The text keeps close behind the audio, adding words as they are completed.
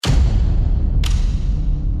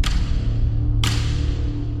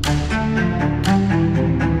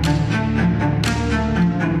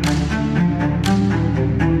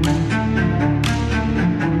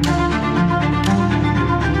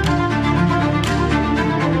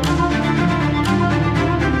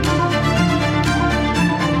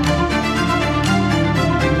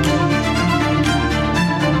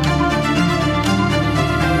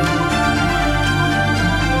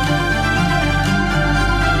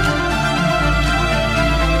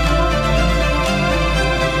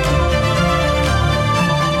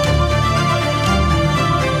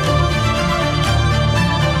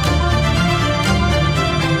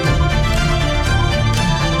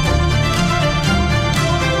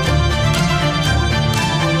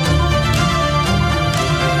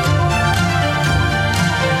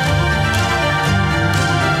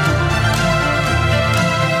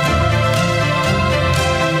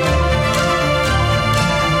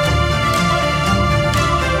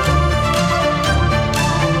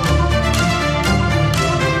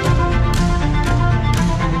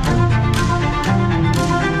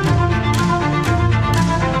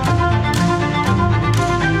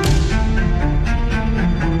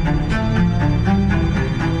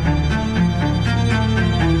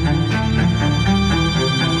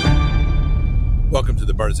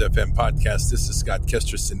Bars FM podcast. This is Scott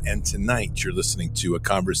Kesterson, and tonight you're listening to a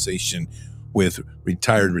conversation with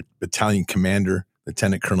retired battalion commander,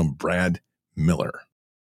 Lieutenant Colonel Brad Miller.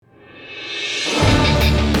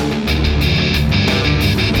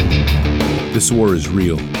 This war is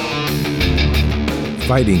real.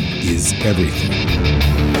 Fighting is everything.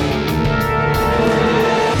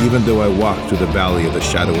 Even though I walk through the valley of the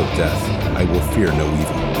shadow of death, I will fear no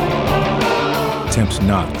evil. Tempt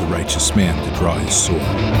not the righteous man to draw his sword.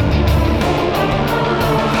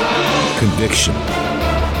 Conviction,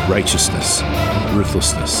 righteousness,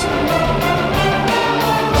 ruthlessness.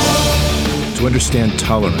 To understand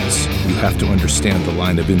tolerance, you have to understand the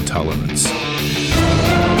line of intolerance.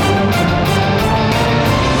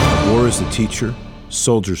 War is the teacher,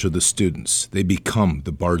 soldiers are the students. They become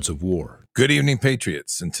the bards of war. Good evening,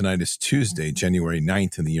 Patriots. And tonight is Tuesday, January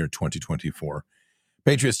 9th in the year 2024.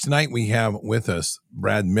 Patriots, tonight we have with us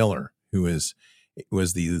Brad Miller, who was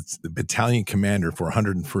the battalion commander for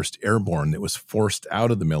 101st Airborne that was forced out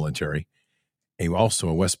of the military, also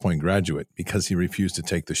a West Point graduate, because he refused to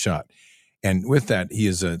take the shot. And with that, he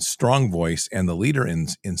is a strong voice and the leader in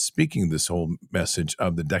speaking this whole message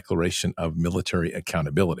of the Declaration of Military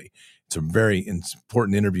Accountability. It's a very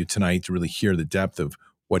important interview tonight to really hear the depth of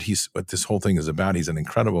what this whole thing is about. He's an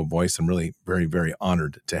incredible voice. I'm really very, very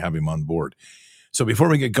honored to have him on board. So before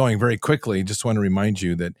we get going, very quickly, just want to remind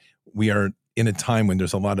you that we are in a time when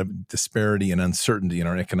there's a lot of disparity and uncertainty in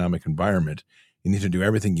our economic environment. You need to do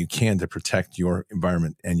everything you can to protect your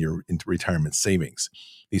environment and your retirement savings.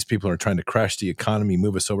 These people are trying to crash the economy,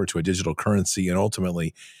 move us over to a digital currency, and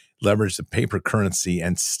ultimately leverage the paper currency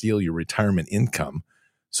and steal your retirement income.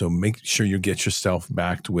 So make sure you get yourself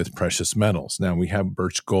backed with precious metals. Now, we have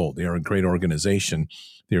Birch Gold. They are a great organization.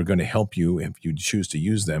 They are going to help you, if you choose to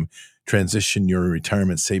use them, transition your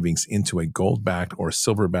retirement savings into a gold-backed or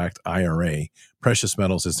silver-backed IRA. Precious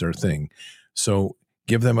metals is their thing. So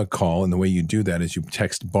give them a call, and the way you do that is you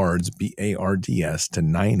text BARDS, B-A-R-D-S, to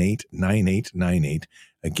 989898.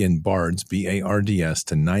 Again, BARDS, B-A-R-D-S,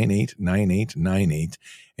 to 989898,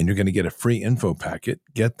 and you're going to get a free info packet.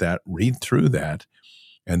 Get that, read through that,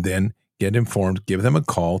 and then get informed. Give them a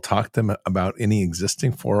call. Talk to them about any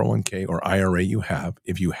existing 401k or IRA you have.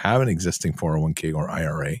 If you have an existing 401k or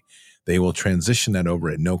IRA, they will transition that over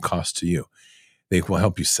at no cost to you. They will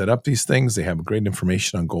help you set up these things. They have great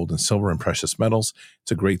information on gold and silver and precious metals.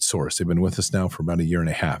 It's a great source. They've been with us now for about a year and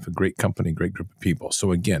a half. A great company, great group of people.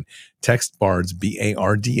 So again, text BARDS,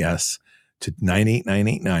 B-A-R-D-S, to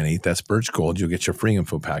 989898. That's Birch Gold. You'll get your free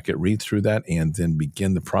info packet. Read through that and then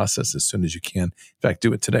begin the process as soon as you can. In fact,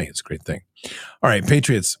 do it today. It's a great thing. All right,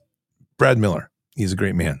 Patriots, Brad Miller. He's a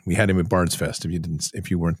great man. We had him at Bards Fest.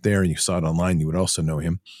 If you weren't there and you saw it online, you would also know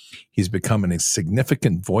him. He's becoming a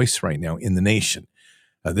significant voice right now in the nation.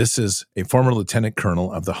 This is a former lieutenant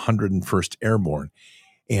colonel of the 101st Airborne.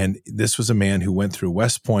 And this was a man who went through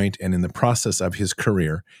West Point, and in the process of his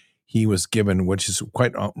career, he was given, which is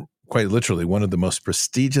quite literally one of the most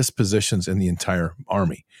prestigious positions in the entire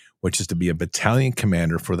Army, which is to be a battalion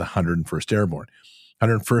commander for the 101st Airborne.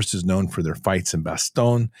 101st is known for their fights in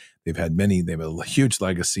Bastogne. They have a huge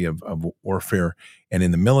legacy of warfare. And in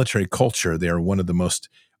the military culture, they are one of the most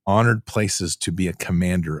honored places to be a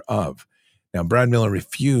commander of. Now, Brad Miller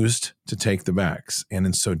refused to take the vax. And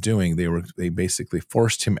in so doing, they basically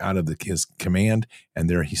forced him out of his command. And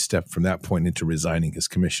there he stepped from that point into resigning his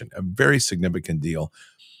commission. A very significant deal,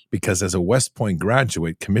 because as a West Point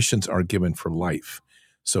graduate, commissions are given for life.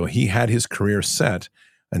 So he had his career set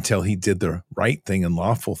until he did the right thing and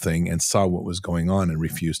lawful thing and saw what was going on and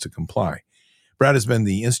refused to comply. Brad has been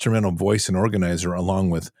the instrumental voice and organizer,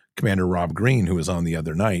 along with Commander Rob Green, who was on the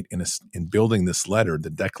other night, in building this letter, the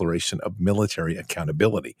Declaration of Military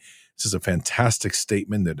Accountability. This is a fantastic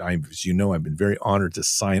statement that I've been very honored to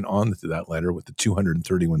sign on to that letter with the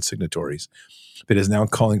 231 signatories, that is now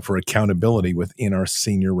calling for accountability within our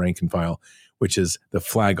senior rank and file, which is the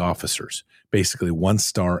flag officers, basically 1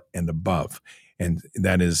 star and above. And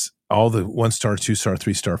that is all the 1 star, 2 star,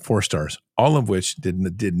 3 star, 4 stars, all of which did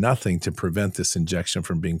nothing to prevent this injection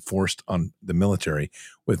from being forced on the military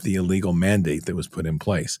with the illegal mandate that was put in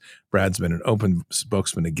place. Brad's been an open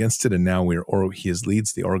spokesman against it, and now he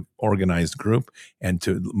leads the organized group and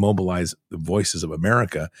to mobilize the voices of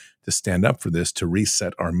America to stand up for this, to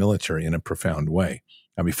reset our military in a profound way.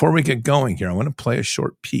 Now, before we get going here, I want to play a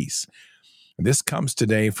short piece. This comes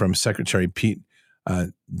today from Secretary Pete.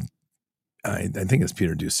 I think it's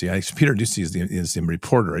Peter Doocy. Peter Doocy is the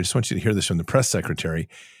reporter. I just want you to hear this from the press secretary,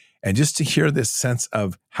 and just to hear this sense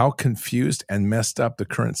of how confused and messed up the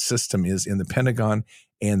current system is in the Pentagon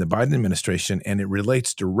and the Biden administration, and it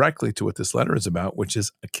relates directly to what this letter is about, which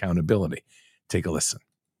is accountability. Take a listen.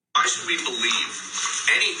 Why should we believe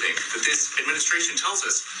anything that this administration tells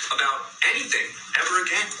us about anything ever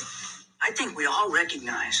again? I think we all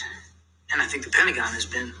recognize, and I think the Pentagon has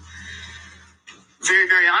been very,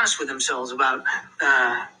 very honest with themselves about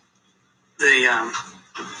the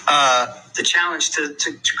challenge to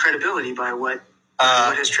credibility by what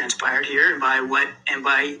has transpired here, and by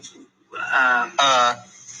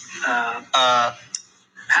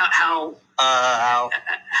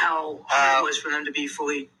how hard it was for them to be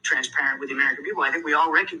fully transparent with the American people. I think we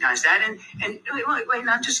all recognize that. And wait,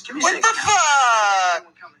 now just give me a second. What the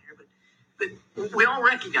fuck? But we all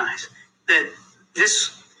recognize that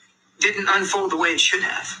this didn't unfold the way it should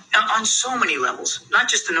have on so many levels, not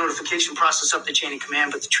just the notification process up the chain of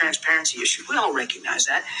command, but the transparency issue. We all recognize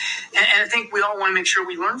that. And I think we all want to make sure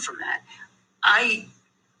we learn from that.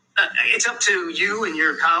 It's up to you and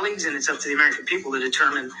your colleagues, and it's up to the American people to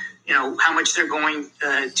determine, how much they're going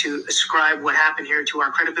to ascribe what happened here to our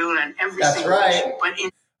credibility on every single issue. But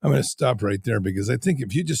I'm going to stop right there because I think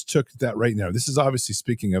if you just took that right now, this is obviously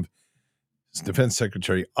speaking of Defense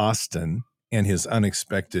Secretary Austin and his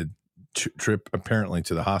unexpected trip apparently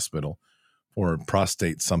to the hospital for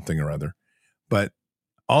prostate something or other. But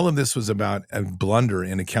all of this was about a blunder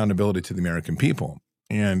in accountability to the American people.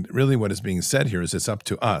 And really what is being said here is it's up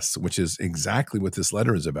to us, which is exactly what this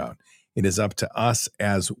letter is about. It is up to us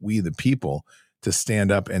as we, the people, to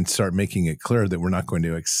stand up and start making it clear that we're not going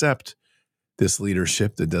to accept this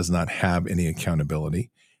leadership that does not have any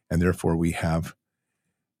accountability. And therefore we have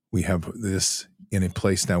this in a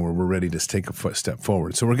place now where we're ready to take a step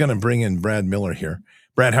forward. So we're going to bring in Brad Miller here.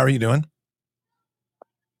 Brad, how are you doing?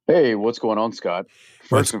 Hey, what's going on, Scott?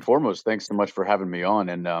 First and foremost, thanks so much for having me on,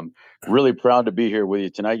 and really proud to be here with you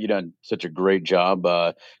tonight. You've done such a great job,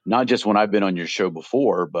 not just when I've been on your show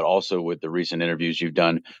before, but also with the recent interviews you've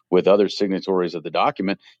done with other signatories of the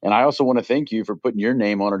document. And I also want to thank you for putting your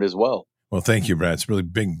name on it as well. Well, thank you, Brad. It's a really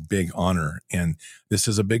big honor, and this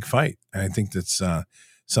is a big fight. I think that's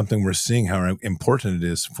something we're seeing how important it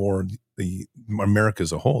is for the America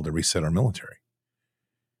as a whole to reset our military.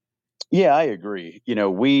 Yeah, I agree.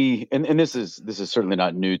 And this is certainly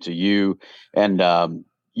not new to you, and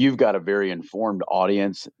you've got a very informed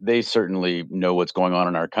audience. They certainly know what's going on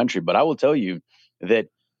in our country, but I will tell you that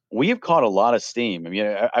we have caught a lot of steam. I mean,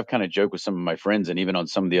 I've kind of joked with some of my friends, and even on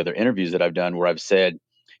some of the other interviews that I've done, where I've said,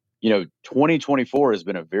 2024 has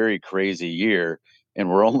been a very crazy year, and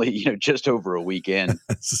we're only, just over a weekend.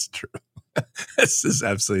 This is true. This is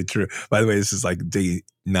absolutely true. By the way, this is like day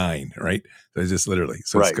 9, right? So it's just literally,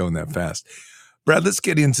 so right. It's going that fast. Brad, let's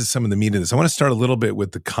get into some of the meat of this. I want to start a little bit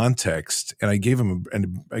with the context, and I gave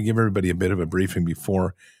everybody a bit of a briefing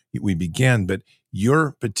before we began, but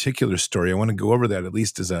your particular story, I want to go over that at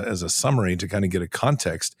least as a summary to kind of get a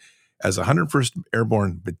context. As 101st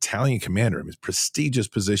Airborne Battalion Commander, it was a prestigious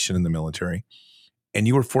position in the military, and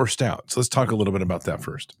you were forced out. So let's talk a little bit about that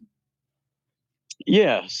first.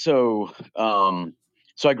 Yeah. So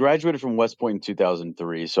I graduated from West Point in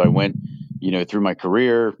 2003. So I went, through my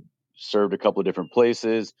career, served a couple of different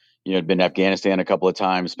places, had been to Afghanistan a couple of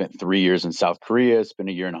times, spent 3 years in South Korea, spent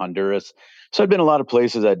a year in Honduras. So I'd been a lot of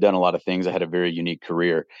places. I'd done a lot of things. I had a very unique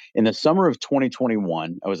career. In the summer of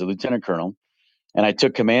 2021, I was a lieutenant colonel, and I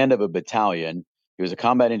took command of a battalion. It was a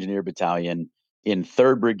combat engineer battalion in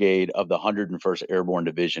 3rd Brigade of the 101st Airborne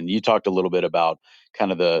Division. You talked a little bit about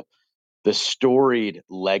kind of the storied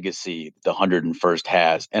legacy the 101st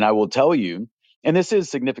has. And I will tell you, and this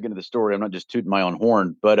is significant to the story, I'm not just tooting my own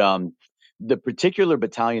horn, but the particular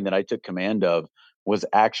battalion that I took command of was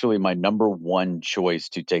actually my number one choice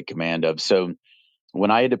to take command of. So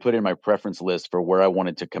when I had to put in my preference list for where I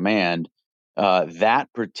wanted to command, that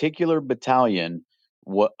particular battalion,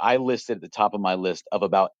 what I listed at the top of my list of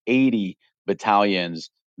about 80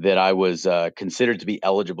 battalions that I was considered to be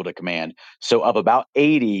eligible to command. So of about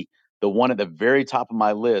 80, the one at the very top of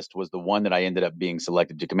my list was the one that I ended up being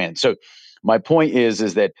selected to command. So my point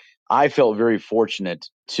is that I felt very fortunate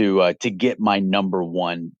to get my number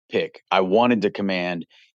one pick. I wanted to command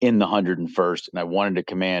in the 101st, and I wanted to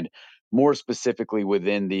command more specifically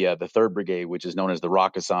within the 3rd Brigade, which is known as the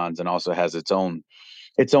Rakkasans and also has its own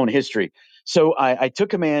history. So I took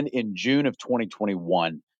command in June of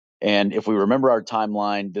 2021. And if we remember our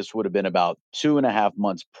timeline, this would have been about 2.5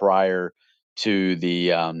 months prior to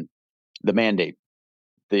the mandate.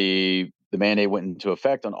 The mandate went into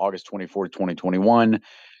effect on August 24th, 2021.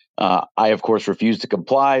 I, of course, refused to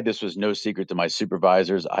comply. This was no secret to my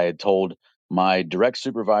supervisors. I had told my direct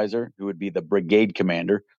supervisor, who would be the brigade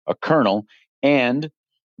commander, a colonel, and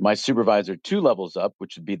my supervisor 2 levels up,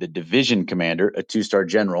 which would be the division commander, a 2-star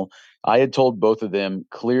general. I had told both of them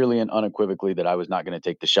clearly and unequivocally that I was not going to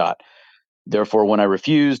take the shot. Therefore, when I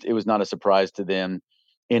refused, it was not a surprise to them.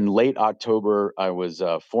 In late October, I was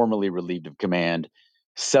formally relieved of command.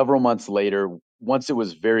 Several months later, once it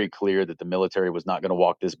was very clear that the military was not going to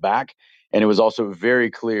walk this back, and it was also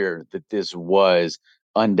very clear that this was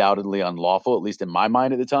undoubtedly unlawful, at least in my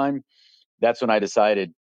mind at the time, that's when I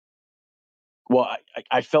decided, well,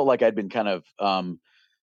 I felt like I'd been kind of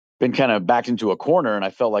backed into a corner, and I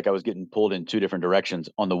felt like I was getting pulled in two different directions.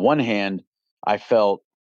 On the one hand, I felt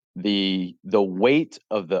the weight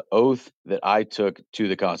of the oath that I took to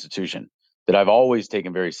the Constitution, that I've always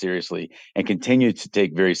taken very seriously and continue to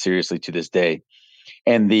take very seriously to this day,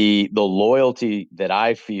 and the loyalty that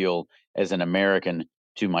I feel as an American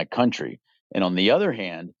to my country. And on the other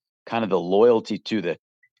hand, kind of the loyalty to the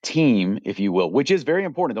team, if you will, which is very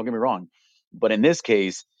important, don't get me wrong. But in this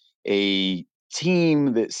case, a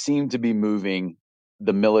team that seemed to be moving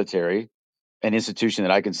the military, an institution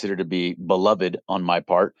that I consider to be beloved on my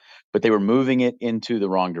part, but they were moving it into the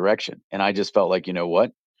wrong direction. And I just felt like, you know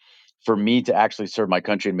what? For me to actually serve my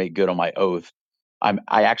country and make good on my oath,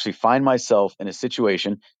 I actually find myself in a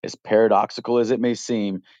situation, as paradoxical as it may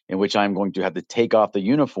seem, in which I'm going to have to take off the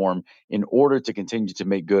uniform in order to continue to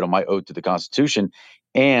make good on my oath to the Constitution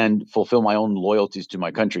and fulfill my own loyalties to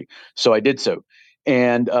my country. So I did so.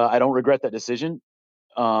 And I don't regret that decision.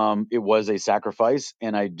 It was a sacrifice,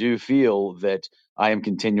 and I do feel that I am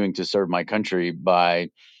continuing to serve my country by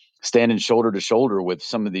standing shoulder to shoulder with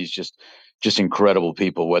some of these just incredible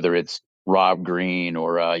people, whether it's Rob Green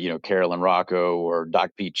or Carolyn Rocco or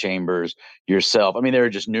Doc Pete Chambers, yourself. I mean, there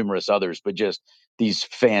are just numerous others, but just these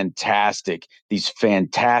fantastic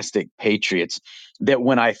patriots that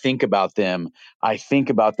when I think about them, if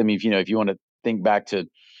you want to think back to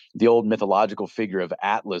the old mythological figure of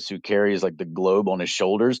Atlas who carries like the globe on his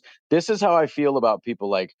shoulders. This is how I feel about people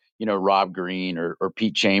like, Rob Green or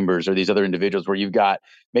Pete Chambers or these other individuals where you've got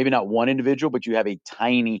maybe not one individual, but you have a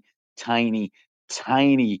tiny, tiny,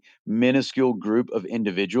 tiny, minuscule group of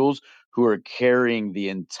individuals who are carrying the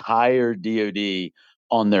entire DoD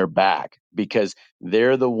on their back because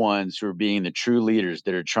they're the ones who are being the true leaders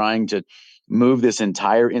that are trying to move this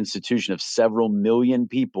entire institution of several million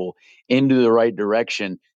people into the right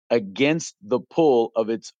direction against the pull of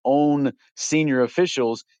its own senior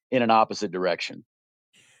officials in an opposite direction.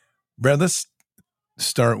 Brad, let's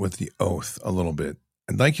start with the oath a little bit.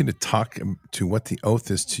 I'd like you to talk to what the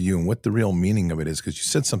oath is to you and what the real meaning of it is, because you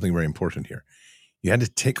said something very important here. You had to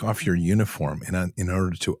take off your uniform in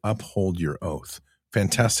order to uphold your oath.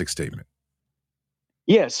 Fantastic statement.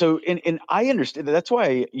 Yeah. So, and I understand that. That's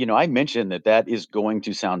why, I mentioned that is going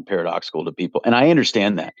to sound paradoxical to people. And I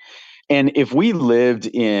understand that. And if we lived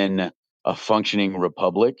in a functioning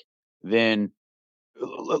republic, then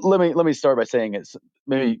let me start by saying it's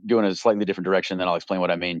maybe go in a slightly different direction, then I'll explain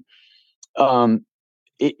what I mean. Um,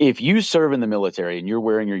 if you serve in the military and you're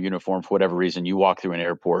wearing your uniform for whatever reason, you walk through an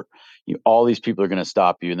airport, all these people are going to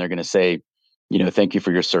stop you and they're going to say, thank you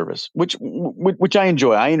for your service, which I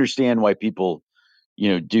enjoy. I understand why people,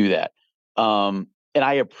 do that. And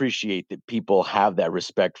I appreciate that people have that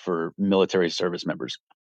respect for military service members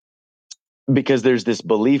because there's this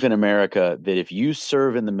belief in America that if you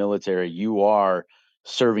serve in the military, you are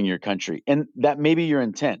serving your country. And that may be your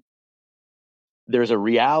intent. There's a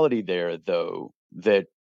reality there, though, that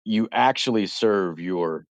you actually serve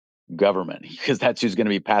your government because that's who's going to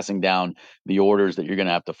be passing down the orders that you're going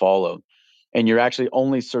to have to follow. And you're actually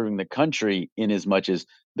only serving the country in as much as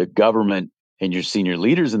the government and your senior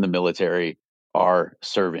leaders in the military are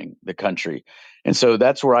serving the country. And so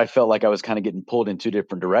that's where I felt like I was kind of getting pulled in two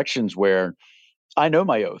different directions where I know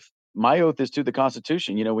my oath. My oath is to the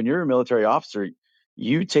Constitution. When you're a military officer,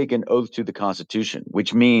 you take an oath to the Constitution,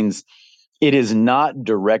 which means it is not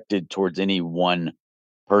directed towards any one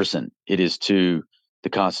person. It is to the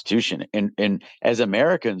Constitution. And as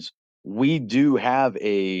Americans, we do have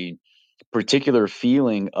a particular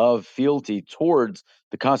feeling of fealty towards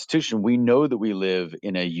the Constitution. We know that we live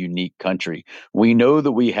in a unique country. We know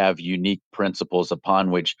that we have unique principles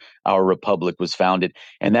upon which our republic was founded,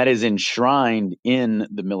 and that is enshrined in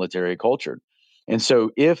the military culture. And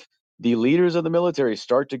so if the leaders of the military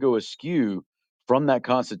start to go askew from that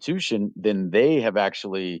Constitution, then they have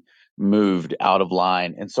actually moved out of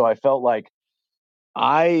line. And so I felt like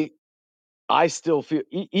I I still feel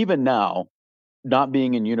even now, not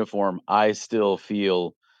being in uniform, I still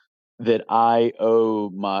feel that I owe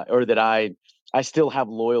my or that I still have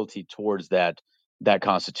loyalty towards that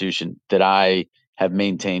Constitution that I have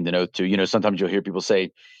maintained an oath to. Sometimes you'll hear people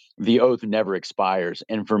say the oath never expires,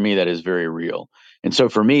 and for me that is very real. And so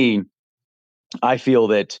for me, I feel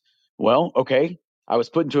that, well, okay, I was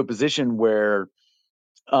put into a position where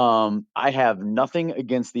I have nothing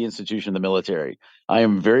against the institution of the military. I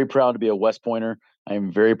am very proud to be a West Pointer. I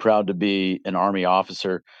am very proud to be an Army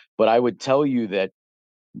officer. But I would tell you that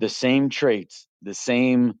the same traits, the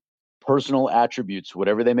same personal attributes,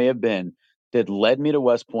 whatever they may have been, that led me to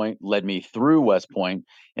West Point, led me through West Point,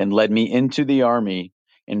 and led me into the Army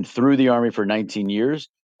and through the Army for 19 years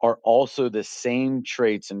are also the same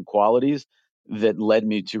traits and qualities that led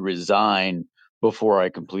me to resign before I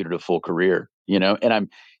completed a full career. And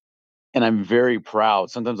I'm very proud.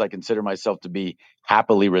 Sometimes I consider myself to be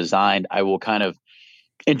happily resigned. I will kind of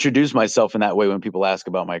introduce myself in that way when people ask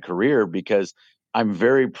about my career, because I'm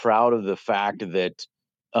very proud of the fact that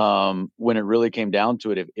when it really came down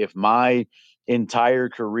to it, if my entire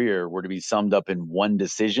career were to be summed up in one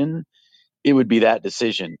decision, it would be that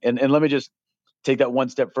decision. And let me just take that one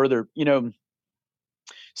step further.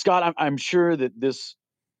 Scott, I'm sure that this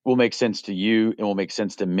will make sense to you and will make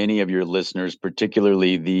sense to many of your listeners,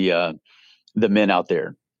 particularly the men out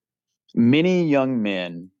there. Many young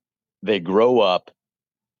men, they grow up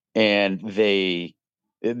and this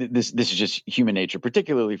is just human nature,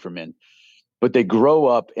 particularly for men, but they grow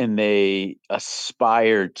up and they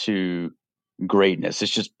aspire to greatness.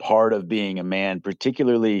 It's just part of being a man,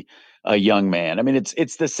 particularly a young man. I mean,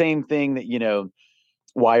 it's the same thing that,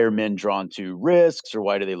 why are men drawn to risks, or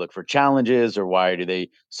why do they look for challenges, or why do they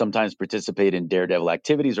sometimes participate in daredevil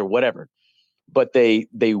activities or whatever? But they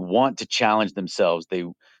want to challenge themselves.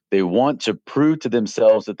 They want to prove to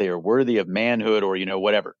themselves that they are worthy of manhood, or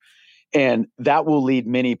whatever. And that will lead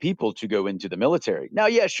many people to go into the military. Now,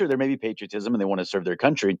 yeah, sure, there may be patriotism and they want to serve their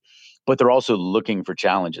country, but they're also looking for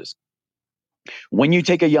challenges. When you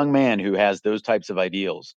take a young man who has those types of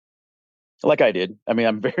ideals, like I did, I mean,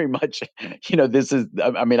 I'm very much,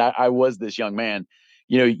 I was this young man.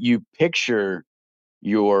 You picture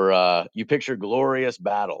you picture glorious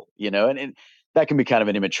battle, and that can be kind of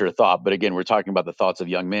an immature thought. But again, we're talking about the thoughts of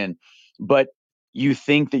young men. But you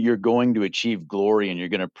think that you're going to achieve glory and you're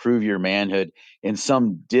going to prove your manhood in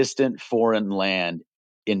some distant foreign land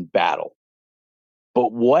in battle.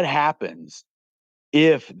 But what happens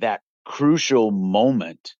if that crucial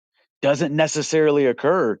moment doesn't necessarily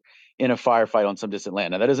occur in a firefight on some distant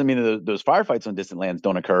land? Now, that doesn't mean that those firefights on distant lands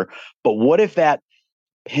don't occur, but what if that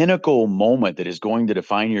pinnacle moment that is going to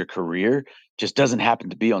define your career just doesn't happen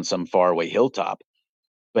to be on some faraway hilltop,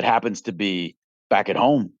 but happens to be back at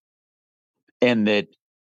home? And that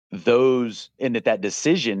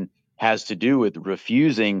decision has to do with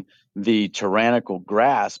refusing the tyrannical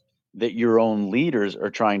grasp that your own leaders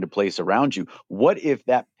are trying to place around you. What if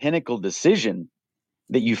that pinnacle decision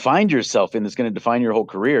that you find yourself in that's going to define your whole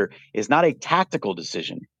career is not a tactical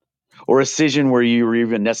decision, or a decision where you were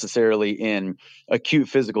even necessarily in acute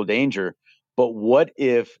physical danger? But what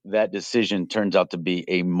if that decision turns out to be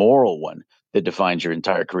a moral one that defines your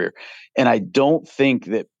entire career? And I don't think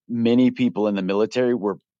that many people in the military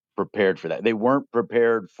were prepared for that. They weren't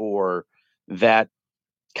prepared for that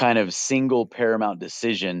kind of single paramount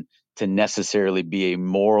decision to necessarily be a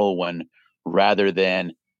moral one, rather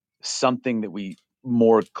than something that we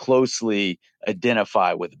more closely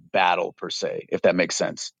identify with battle per se, if that makes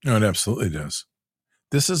sense. No, it absolutely does.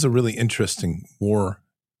 This is a really interesting war,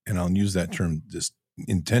 and I'll use that term just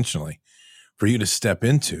intentionally for you to step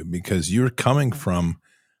into, because you're coming from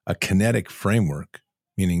a kinetic framework,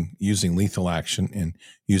 meaning using lethal action and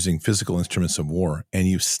using physical instruments of war, and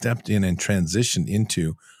you've stepped in and transitioned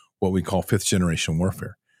into what we call fifth generation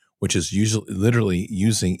warfare, which is usually literally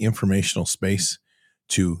using informational space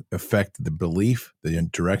to affect the belief, the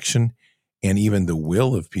direction, and even the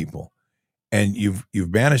will of people. And you've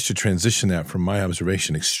managed to transition that, from my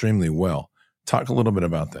observation, extremely well. Talk a little bit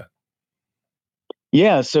about that.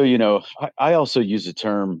 Yeah, so I also use a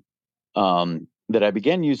term that I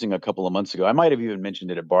began using a couple of months ago. I might have even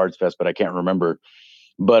mentioned it at Bard's Fest, but I can't remember.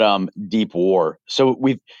 But deep war. So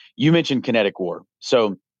you mentioned kinetic war.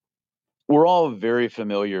 So we're all very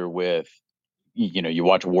familiar with, you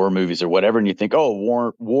watch war movies or whatever, and you think,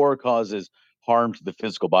 oh, war causes harm to the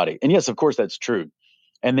physical body. And yes, of course, that's true.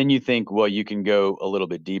 And then you think, well, you can go a little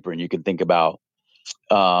bit deeper and you can think about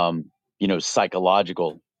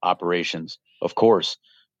psychological operations, of course,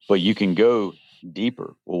 but you can go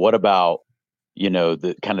deeper. Well, what about,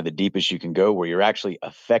 the kind of the deepest you can go, where you're actually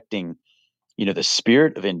affecting, the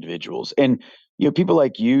spirit of individuals? And, people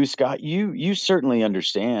like you, Scott, you certainly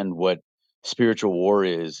understand what spiritual war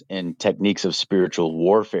is and techniques of spiritual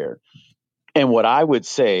warfare. And what I would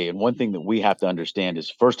say, and one thing that we have to understand is,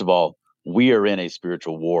 first of all, we are in a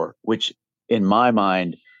spiritual war, which in my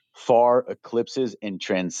mind far eclipses and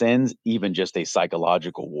transcends even just a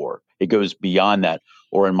psychological war. It goes beyond that,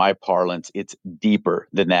 or in my parlance, it's deeper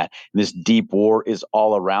than that. And this deep war is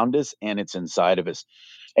all around us and it's inside of us.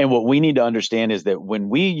 And what we need to understand is that when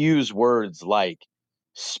we use words like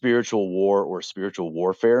spiritual war or spiritual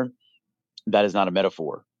warfare, that is not a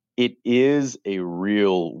metaphor. It is a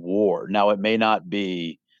real war. Now, there may not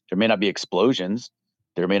be explosions,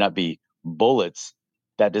 there may not be bullets.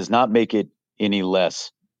 That does not make it any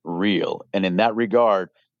less real. And in that regard,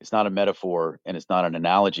 it's not a metaphor and it's not an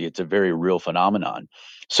analogy. It's a very real phenomenon.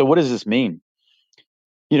 So, what does this mean?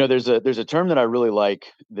 There's a term that I really like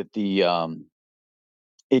that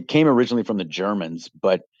it came originally from the Germans,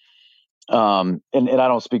 but and I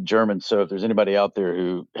don't speak German, so if there's anybody out there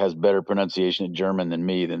who has better pronunciation in German than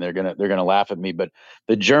me, then they're gonna laugh at me. But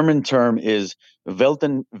the German term is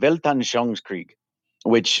Weltanschauungskrieg,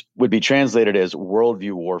 which would be translated as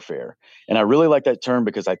worldview warfare. And I really like that term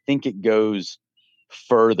because I think it goes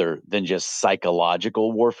further than just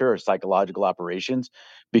psychological warfare or psychological operations,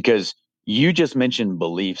 because you just mentioned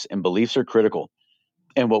beliefs, and beliefs are critical.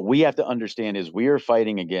 And what we have to understand is we are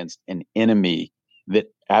fighting against an enemy that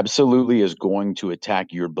absolutely is going to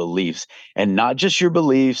attack your beliefs, and not just your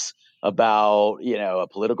beliefs about, a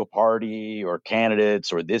political party or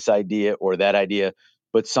candidates or this idea or that idea,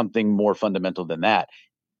 but something more fundamental than that,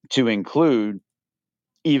 to include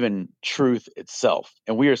even truth itself.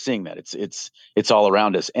 And we are seeing that it's all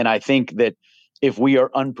around us. And I think that if we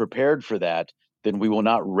are unprepared for that, then we will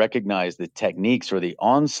not recognize the techniques or the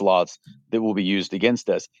onslaughts that will be used against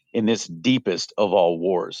us in this deepest of all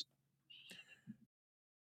wars.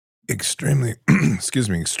 Extremely, excuse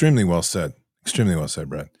me, extremely well said. Extremely well said,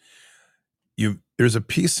 Brett. There's a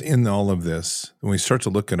piece in all of this when we start to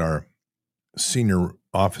look at our senior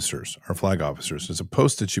officers, our flag officers. There's a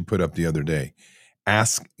post that you put up the other day,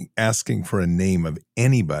 asking for a name of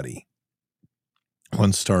anybody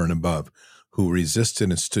 1 star and above who resisted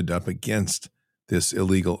and stood up against this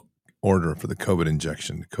illegal order for the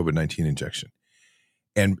COVID-19 injection.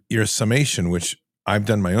 And your summation, which I've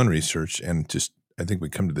done my own research, and just I think we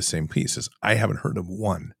come to the same piece, is I haven't heard of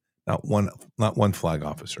not one flag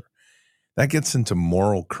officer. That gets into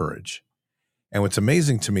moral courage. And what's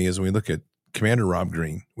amazing to me is when we look at Commander Rob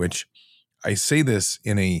Green, which I say this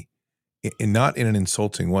not in an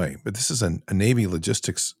insulting way, but this is a Navy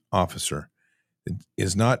logistics officer that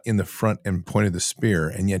is not in the front and point of the spear,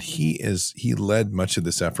 and yet he led much of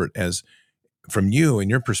this effort. As from you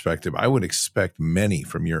and your perspective, I would expect many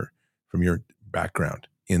from your background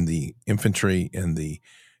in the infantry, in the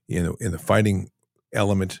in the fighting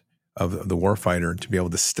element of the warfighter, to be able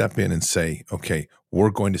to step in and say, okay, we're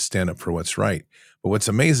going to stand up for what's right. But what's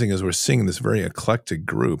amazing is we're seeing this very eclectic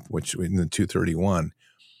group, which in the 231,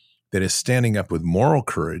 that is standing up with moral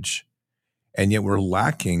courage, and yet we're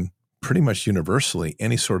lacking pretty much universally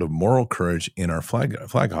any sort of moral courage in our flag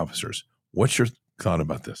officers. What's your thought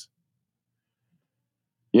about this?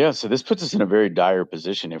 Yeah, so this puts us in a very dire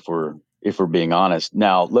position if we're being honest.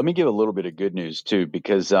 Now, let me give a little bit of good news too,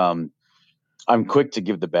 because I'm quick to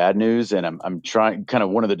give the bad news, and I'm trying. Kind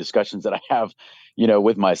of one of the discussions that I have,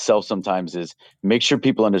 with myself sometimes is make sure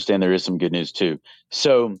people understand there is some good news too.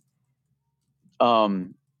 So,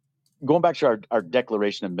 going back to our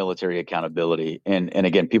Declaration of Military Accountability, and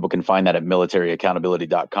again, people can find that at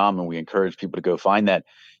militaryaccountability.com, and we encourage people to go find that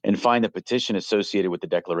and find the petition associated with the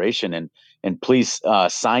declaration, and please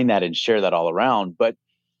sign that and share that all around. But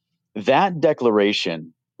that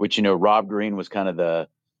declaration, which Rob Green was kind of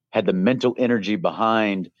had the mental energy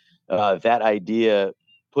behind that idea,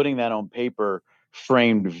 putting that on paper,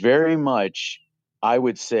 framed very much, I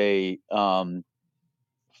would say,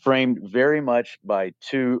 framed very much by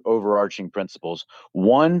 2 overarching principles.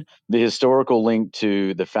 One, the historical link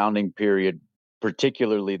to the founding period,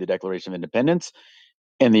 particularly the Declaration of Independence,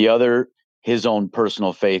 and the other, his own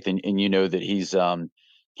personal faith. And that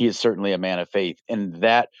he is certainly a man of faith. And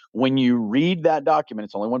that when you read that document,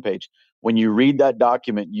 it's only 1 page. When you read that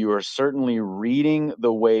document, you are certainly reading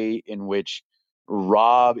the way in which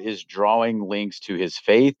Rob is drawing links to his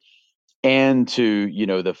faith and to,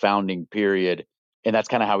 the founding period. And that's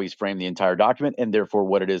kind of how he's framed the entire document, and therefore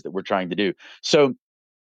what it is that we're trying to do. So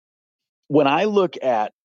when I look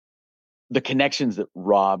at the connections that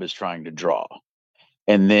Rob is trying to draw,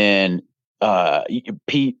 and then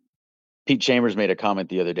Pete Chambers made a comment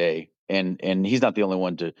the other day, and he's not the only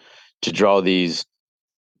one to draw these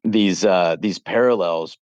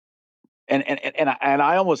parallels. And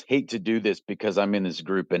I almost hate to do this because I'm in this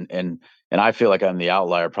group, and I feel like I'm the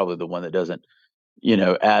outlier, probably the one that doesn't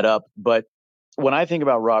add up. But when I think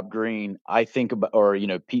about Rob Green, I think about, or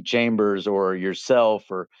Pete Chambers or yourself,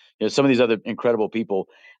 or some of these other incredible people,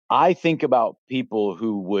 I think about people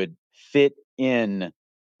who would fit in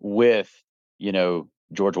with,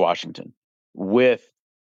 George Washington, with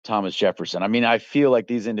Thomas Jefferson. I mean, I feel like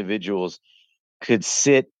these individuals could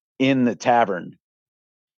sit in the tavern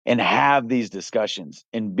and have these discussions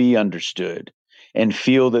and be understood and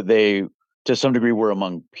feel that they, to some degree, were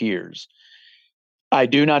among peers. I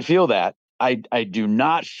do not feel that. I do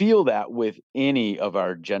not feel that with any of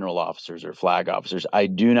our general officers or flag officers. I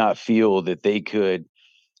do not feel that they could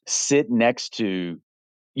sit next to,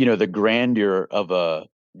 the grandeur of a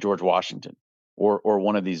George Washington or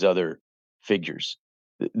one of these other figures.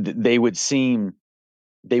 They would seem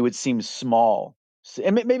small,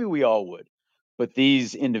 and maybe we all would, but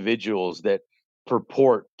these individuals that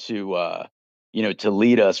purport to to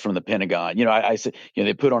lead us from the Pentagon, I said,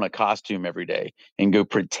 they put on a costume every day and go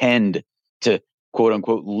pretend to quote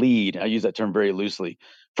unquote lead. I use that term very loosely,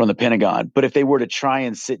 from the Pentagon. But if they were to try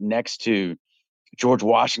and sit next to George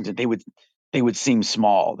Washington, they would seem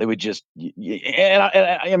small. They would just, I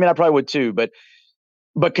mean, I probably would too, but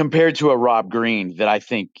compared to a Rob Green that I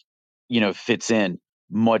think, fits in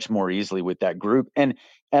much more easily with that group. And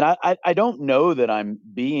I don't know that I'm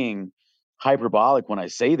being hyperbolic when I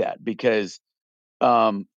say that, because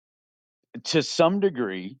um, to some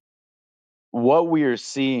degree, what we are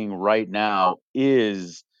seeing right now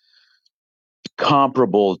is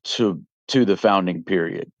comparable to the founding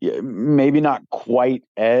period. Maybe not quite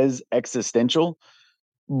as existential,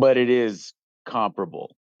 but it is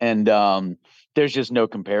comparable. And there's just no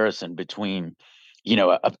comparison between,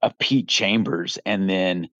 a Pete Chambers and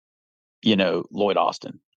then, Lloyd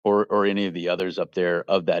Austin or any of the others up there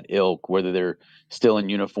of that ilk, whether they're still in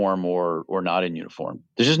uniform or not in uniform.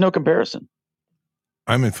 There's just no comparison.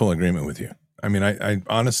 I'm in full agreement with you. I mean, I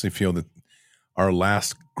honestly feel that our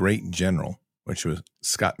last great general, which was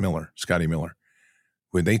Scotty Miller,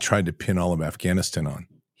 when they tried to pin all of Afghanistan on,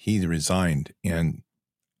 he resigned, and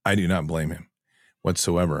I do not blame him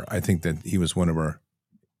whatsoever. I think that he was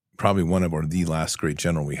probably one of the last great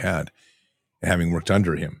general we had, having worked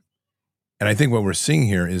under him. And I think what we're seeing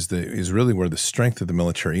here is really where the strength of the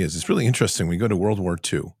military is. It's really interesting. We go to World War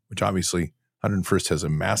II, which obviously 101st has a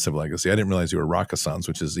massive legacy. I didn't realize you were Rakkasans,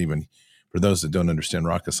 which is, even for those that don't understand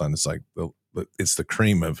Rakkasan, it's like it's the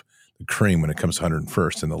cream of the cream when it comes to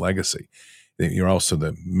 101st and the legacy. You're also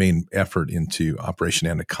the main effort into Operation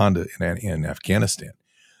Anaconda in Afghanistan.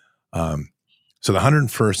 So the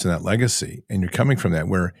 101st and that legacy, and you're coming from that,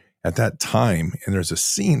 where at that time, and there's a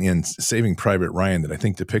scene in Saving Private Ryan that I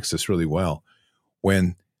think depicts this really well,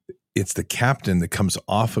 when it's the captain that comes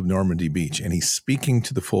off of Normandy Beach and he's speaking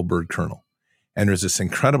to the full bird colonel. And there's this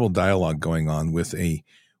incredible dialogue going on with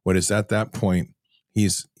what is at that point,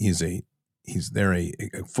 he's there, a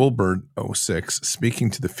full bird 06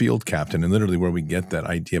 speaking to the field captain, and literally where we get that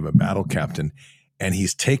idea of a battle captain. And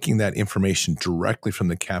he's taking that information directly from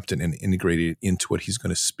the captain and integrating it into what he's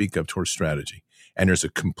going to speak of towards strategy. And there's a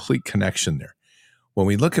complete connection there. When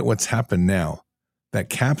we look at what's happened now, that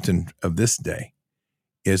captain of this day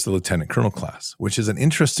is the lieutenant colonel class, which is an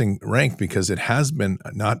interesting rank because it has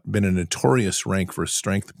not been a notorious rank for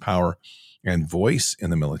strength, power, and voice in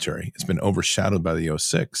the military. It's been overshadowed by the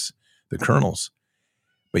 06, the colonels.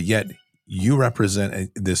 But yet you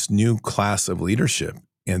represent this new class of leadership,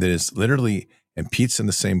 and that is literally, and Pete's in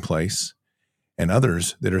the same place, and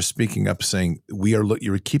others that are speaking up saying,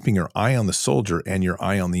 you're keeping your eye on the soldier and your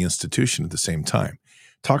eye on the institution at the same time.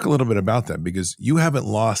 Talk a little bit about that, because you've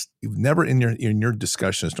never in your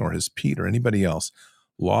discussions, nor has Pete or anybody else,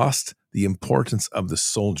 lost the importance of the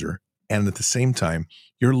soldier. And at the same time,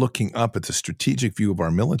 you're looking up at the strategic view of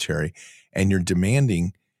our military, and you're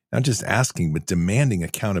demanding, not just asking, but demanding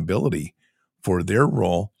accountability for their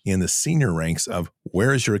role in the senior ranks of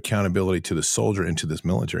where is your accountability to the soldier and to this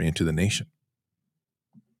military and to the nation?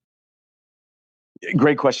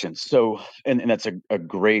 Great question. So, and that's a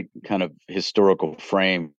great kind of historical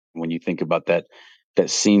frame when you think about that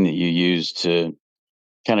scene that you used to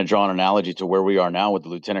kind of draw an analogy to where we are now with the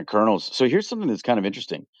lieutenant colonels. So here's something that's kind of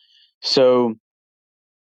interesting. So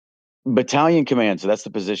battalion command, so that's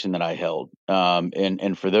the position that I held.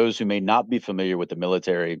 And for those who may not be familiar with the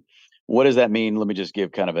military, what does that mean? Let me just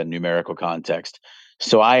give kind of a numerical context.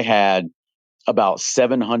 So I had about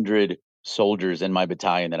 700 soldiers in my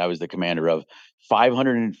battalion that I was the commander of.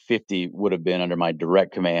 550 would have been under my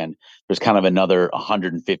direct command. There's kind of another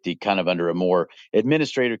 150 kind of under a more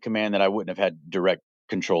administrative command that I wouldn't have had direct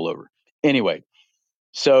control over. Anyway,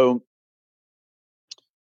 so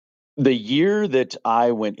the year that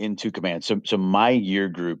I went into command, so my year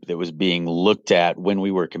group that was being looked at when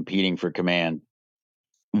we were competing for command,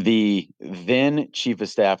 the then chief of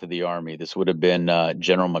staff of the Army, this would have been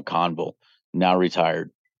General McConville, now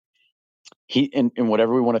retired. and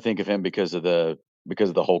whatever we want to think of him because of the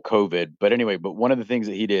whole COVID. But anyway, but one of the things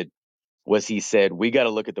that he did was he said, we got to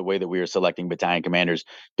look at the way that we are selecting battalion commanders,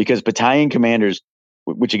 because battalion commanders,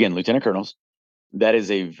 which again, lieutenant colonels, that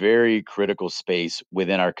is a very critical space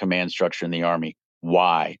within our command structure in the Army.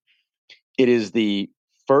 Why? It is the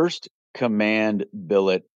first command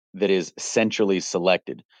billet that is centrally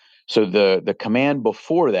selected. So the command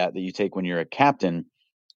before that you take when you're a captain,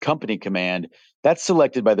 company command, that's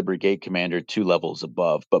selected by the brigade commander 2 levels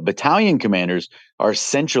above. But battalion commanders are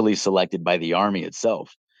centrally selected by the Army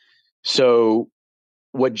itself. So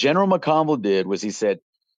what General McConville did was he said,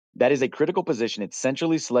 that is a critical position. It's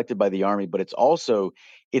centrally selected by the Army, but it's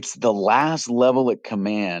the last level at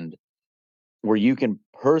command where you can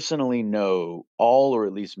personally know all or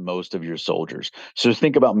at least most of your soldiers. So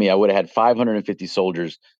think about me. I would have had 550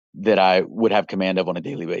 soldiers that I would have command of on a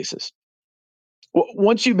daily basis.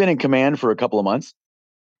 Once you've been in command for a couple of months,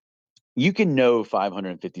 you can know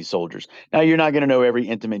 550 soldiers. Now, you're not going to know every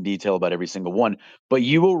intimate detail about every single one, but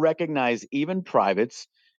you will recognize even privates,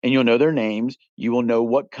 and you'll know their names. You will know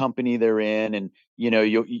what company they're in, and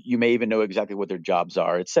you may even know exactly what their jobs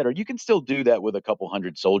are, et cetera. You can still do that with a couple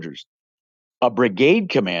hundred soldiers. A brigade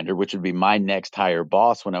commander, which would be my next higher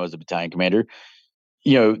boss when I was a battalion commander,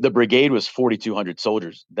 the brigade was 4,200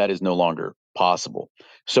 soldiers. That is no longer possible.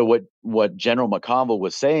 So what General McConville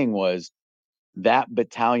was saying was, that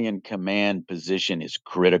battalion command position is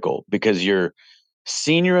critical because you're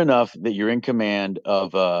senior enough that you're in command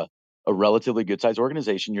of a relatively good sized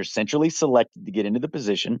organization. You're centrally selected to get into the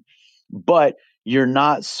position, but you're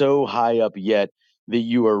not so high up yet that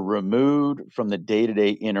you are removed from the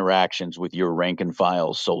day-to-day interactions with your rank and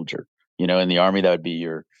file soldier. In the Army, that would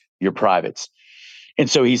be your privates. And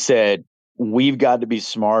so he said, we've got to be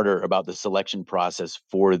smarter about the selection process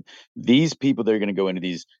for these people that are going to go into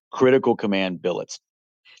these critical command billets.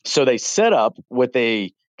 So they set up what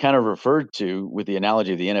they kind of referred to with the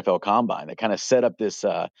analogy of the NFL Combine. They kind of set up this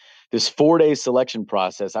 4-day selection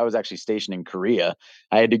process. I was actually stationed in Korea.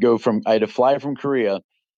 I had to fly from Korea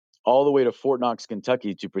all the way to Fort Knox,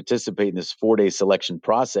 Kentucky, to participate in this 4-day selection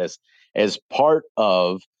process as part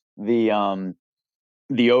of the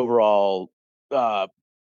overall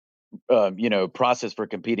process for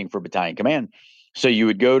competing for battalion command. So you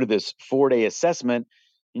would go to this 4-day assessment,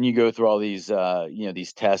 and you go through all these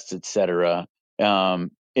these tests, et cetera,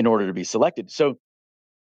 in order to be selected. So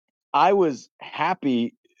I was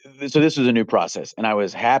happy. So this was a new process, and I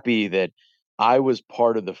was happy that I was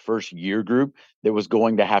part of the first year group that was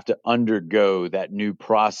going to have to undergo that new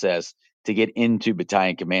process to get into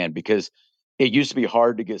battalion command, because it used to be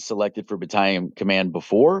hard to get selected for battalion command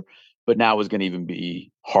before, but now it was going to even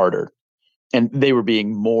be harder. And they were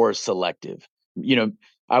being more selective.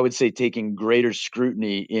 I would say taking greater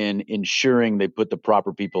scrutiny in ensuring they put the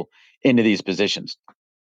proper people into these positions.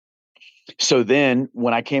 So then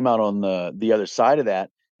when I came out on the other side of that,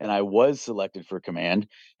 and I was selected for command,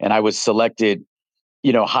 and I was selected,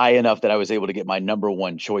 high enough that I was able to get my number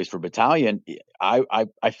one choice for battalion,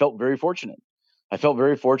 I felt very fortunate. I felt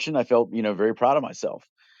very fortunate. I felt, very proud of myself.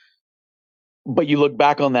 But you look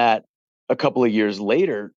back on that a couple of years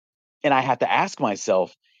later, and I have to ask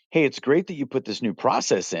myself, hey, it's great that you put this new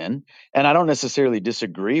process in. And I don't necessarily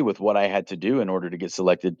disagree with what I had to do in order to get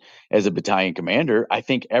selected as a battalion commander. I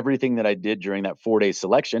think everything that I did during that 4-day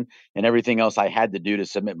selection and everything else I had to do to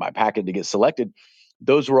submit my packet to get selected,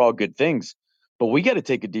 those were all good things. But we got to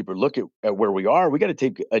take a deeper look at where we are. We got to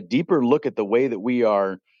take a deeper look at the way that we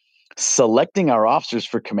are selecting our officers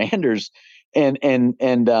for commanders, and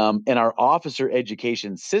our officer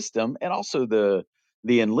education system, and also the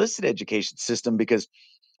enlisted education system, because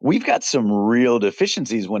we've got some real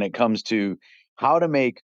deficiencies when it comes to how to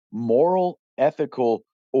make moral, ethical,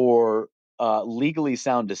 or legally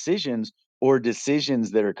sound decisions, or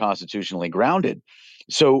decisions that are constitutionally grounded.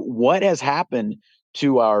 So what has happened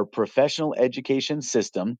to our professional education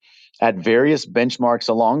system at various benchmarks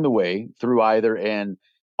along the way through either an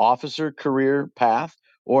officer career path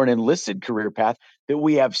or an enlisted career path, that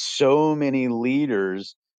we have so many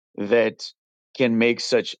leaders that can make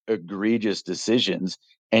such egregious decisions,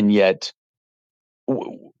 and yet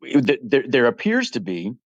there appears to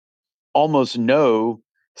be almost no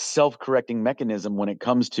self-correcting mechanism when it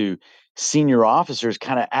comes to senior officers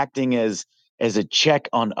kind of acting as a check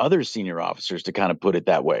on other senior officers, to kind of put it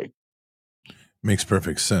that way. Makes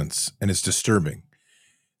perfect sense, and it's disturbing.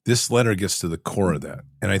 This letter gets to the core of that.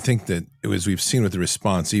 And I think that as we've seen with the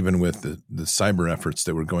response, even with the cyber efforts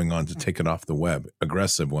that were going on to take it off the web,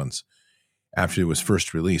 aggressive ones, after it was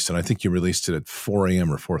first released, and I think you released it at 4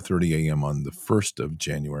 a.m. or 4:30 a.m. on the 1st of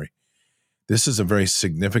January. This is a very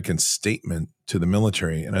significant statement to the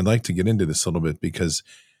military. And I'd like to get into this a little bit because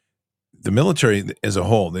the military as a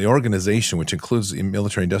whole, the organization, which includes the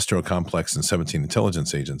military industrial complex and 17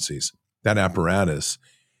 intelligence agencies, that apparatus,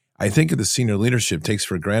 I think the senior leadership takes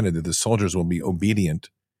for granted that the soldiers will be obedient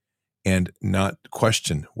and not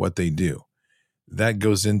question what they do. That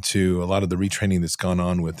goes into a lot of the retraining that's gone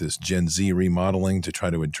on with this Gen Z remodeling to try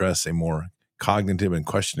to address a more cognitive and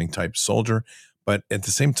questioning type soldier. But at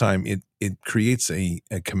the same time, it creates a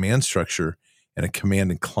command structure and a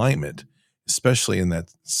command climate, especially in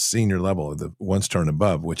that senior level of the 1-star and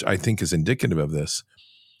above, which I think is indicative of this,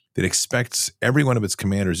 that expects every one of its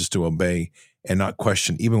commanders just to obey and not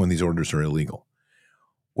question, even when these orders are illegal.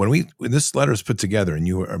 When this letter is put together and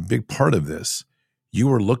you are a big part of this,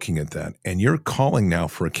 you are looking at that and you're calling now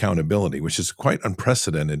for accountability, which is quite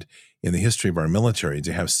unprecedented in the history of our military,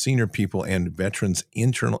 to have senior people and veterans,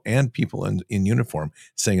 internal and people in uniform,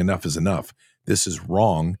 saying enough is enough. This is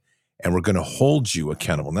wrong, and we're going to hold you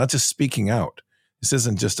accountable, not just speaking out. This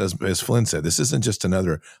isn't just, as Flynn said, this isn't just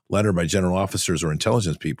another letter by general officers or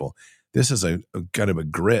intelligence people. This is a kind of a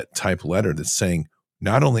grit type letter that's saying,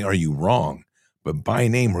 not only are you wrong, but by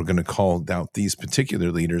name, we're going to call out these particular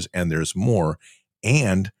leaders, and there's more,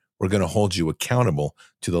 and we're going to hold you accountable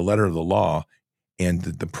to the letter of the law and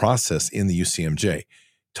the process in the UCMJ.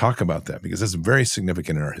 Talk about that, because that's very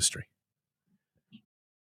significant in our history.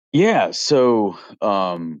 Yeah, so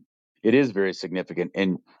it is very significant.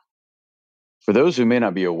 And for those who may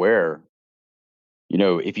not be aware,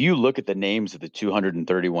 if you look at the names of the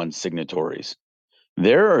 231 signatories,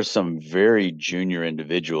 there are some very junior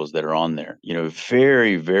individuals that are on there.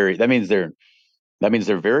 Very, very. That means they're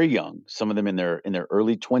very young. Some of them in their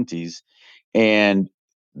early 20s, and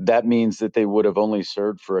that means that they would have only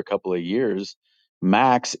served for a couple of years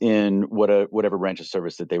max in whatever branch of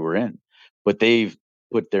service that they were in. But they've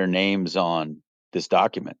put their names on this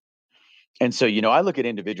document. And so, I look at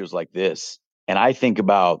individuals like this and I think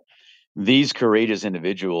about these courageous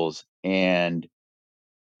individuals and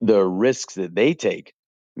the risks that they take.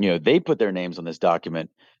 They put their names on this document,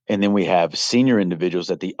 and then we have senior individuals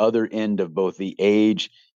at the other end of both the age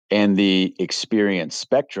and the experience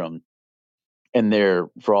spectrum, and they're,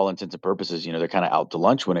 for all intents and purposes, they're kind of out to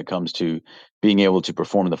lunch when it comes to being able to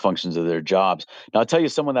perform the functions of their jobs. Now, I'll tell you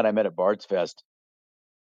someone that I met at Bard's Fest,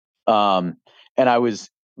 and I was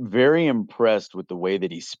very impressed with the way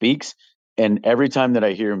that he speaks. And every time that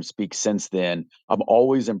I hear him speak since then, I'm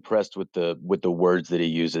always impressed with the words that he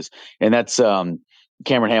uses. And that's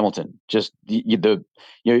Cameron Hamilton. Just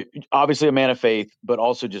obviously a man of faith, but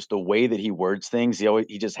also just the way that he words things.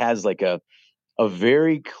 He just has like a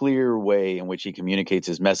very clear way in which he communicates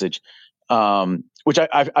his message, which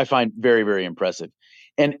I find very, very impressive.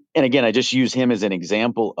 And again, I just use him as an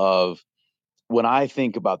example of, when I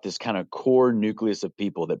think about this kind of core nucleus of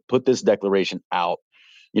people that put this declaration out,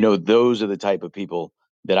 those are the type of people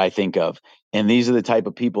that I think of. And these are the type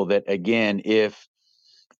of people that, again, if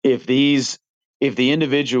the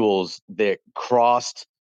individuals that crossed,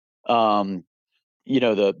 the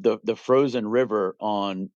frozen river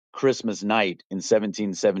on Christmas night in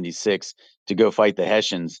 1776 to go fight the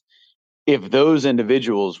Hessians, if those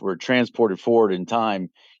individuals were transported forward in time,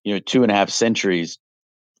 2.5 centuries,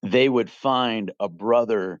 they would find a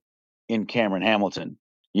brother in Cameron Hamilton,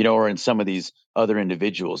 or in some of these other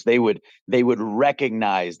individuals. They would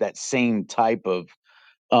recognize that same type of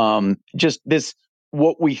just this,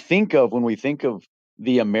 what we think of when we think of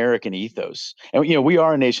the American ethos. And we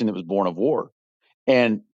are a nation that was born of war,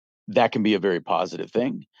 and that can be a very positive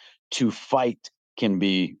thing. To fight can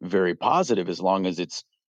be very positive as long as it's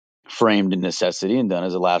framed in necessity and done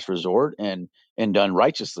as a last resort, and done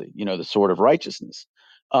righteously, the sword of righteousness.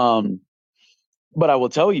 But I will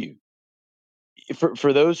tell you,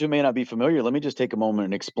 for those who may not be familiar, let me just take a moment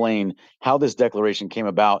and explain how this declaration came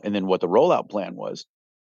about and then what the rollout plan was.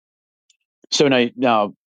 So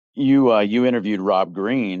now you interviewed Rob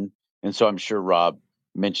Green, and so I'm sure Rob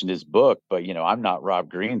mentioned his book, but I'm not Rob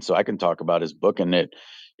Green, so I can talk about his book, and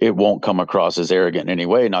it won't come across as arrogant in any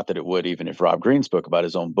way. Not that it would, even if Rob Green spoke about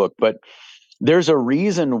his own book. But there's a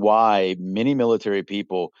reason why many military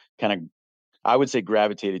people kind of, I would say,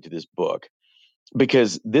 gravitated to this book,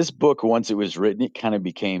 because this book, once it was written, it kind of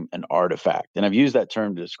became an artifact. And I've used that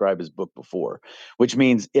term to describe his book before, which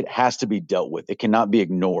means it has to be dealt with. It cannot be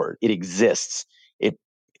ignored. It exists. It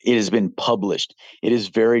has been published. It is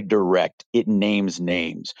very direct. It names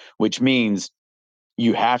names, which means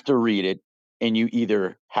you have to read it, and you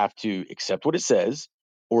either have to accept what it says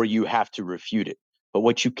or you have to refute it. But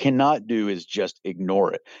what you cannot do is just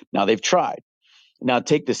ignore it. Now, they've tried. Now,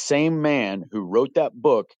 take the same man who wrote that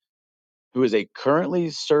book, who is a currently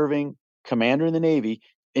serving commander in the Navy,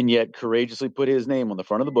 and yet courageously put his name on the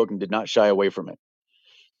front of the book and did not shy away from it.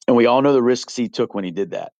 And we all know the risks he took when he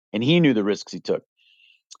did that. And he knew the risks he took.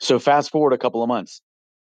 So fast forward a couple of months,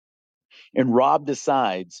 and Rob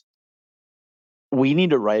decides we need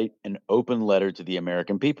to write an open letter to the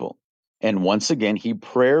American people. And once again, he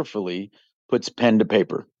prayerfully puts pen to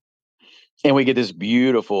paper. And we get this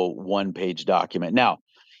beautiful one-page document. Now,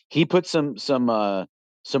 he put some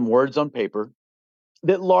words on paper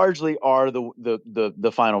that largely are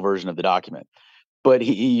the final version of the document. But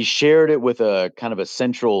he shared it with a kind of a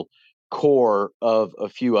central core of a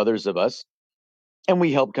few others of us. And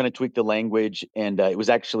we helped kind of tweak the language. And it was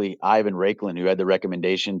actually Ivan Rakelin who had the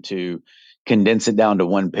recommendation to condense it down to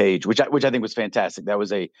one page, which I think was fantastic. That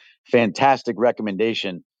was a fantastic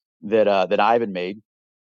recommendation that Ivan made.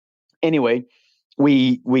 Anyway,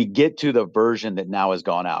 we get to the version that now has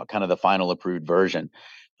gone out, kind of the final approved version.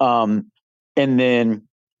 And then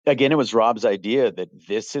again, it was Rob's idea that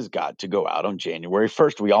this has got to go out on January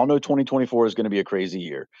 1st. We all know 2024 is going to be a crazy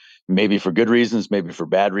year, maybe for good reasons, maybe for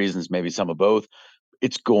bad reasons, maybe some of both.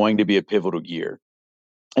 It's going to be a pivotal year.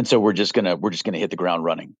 And so we're just gonna hit the ground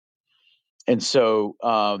running. And so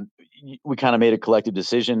we kind of made a collective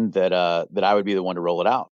decision that I would be the one to roll it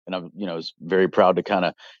out. And I'm, was very proud to kind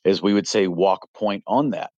of, as we would say, walk point on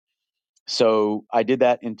that. So I did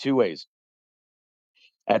that in two ways.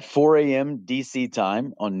 At 4 a.m. DC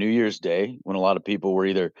time on New Year's Day, when a lot of people were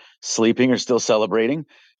either sleeping or still celebrating,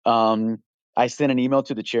 I sent an email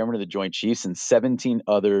to the chairman of the Joint Chiefs and 17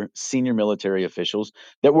 other senior military officials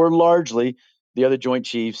that were largely the other Joint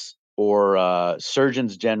Chiefs or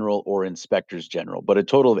surgeons general or inspectors general, but a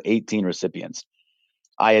total of 18 recipients.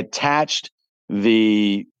 I attached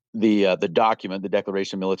the document, the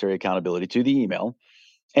Declaration of Military Accountability, to the email.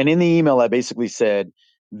 And in the email, I basically said,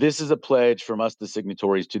 this is a pledge from us, the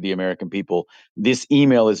signatories, to the American people. This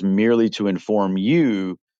email is merely to inform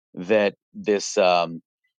you that this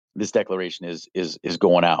declaration is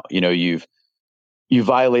going out. You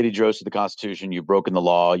violated your oath to the Constitution. You've broken the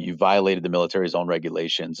law. You violated the military's own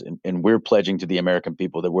regulations, and we're pledging to the American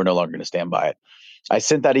people that we're no longer going to stand by it. I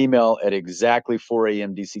sent that email at exactly 4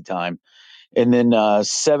 a.m. DC time. And then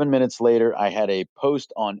 7 minutes later, I had a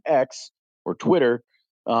post on X or Twitter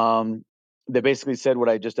that basically said what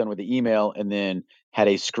I had just done with the email and then had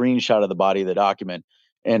a screenshot of the body of the document.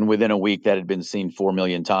 And within a week, that had been seen 4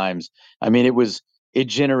 million times. I mean, it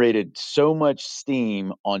generated so much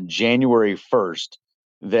steam on January 1st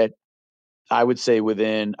that I would say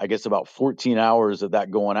within, I guess, about 14 hours of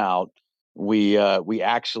that going out, we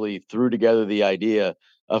actually threw together the idea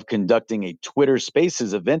of conducting a Twitter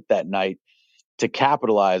Spaces event that night to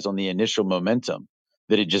capitalize on the initial momentum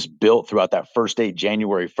that it just built throughout that first day,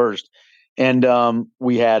 January 1st. And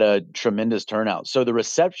we had a tremendous turnout. So the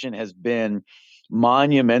reception has been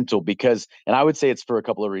monumental because, and I would say it's for a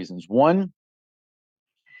couple of reasons. One,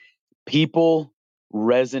 people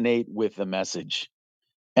resonate with the message.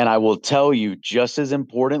 And I will tell you, just as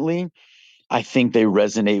importantly, I think they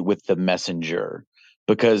resonate with the messenger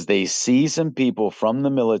because they see some people from the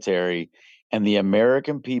military and the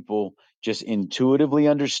American people just intuitively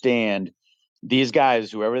understand these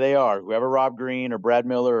guys, whoever they are, whoever Rob Green or Brad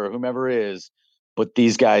Miller or whomever is, but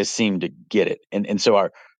these guys seem to get it. And so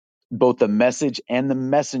both the message and the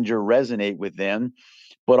messenger resonate with them,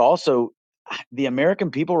 but also the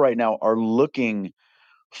American people right now are looking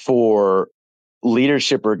for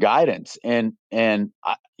leadership or guidance. And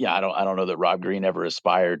I don't know that Rob Green ever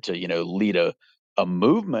aspired to, lead a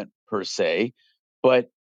movement per se,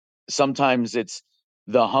 but sometimes it's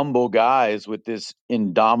the humble guys with this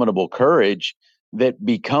indomitable courage that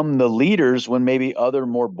become the leaders when maybe other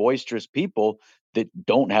more boisterous people that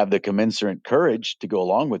don't have the commensurate courage to go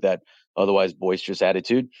along with that otherwise boisterous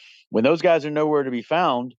attitude. When those guys are nowhere to be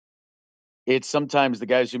found, it's sometimes the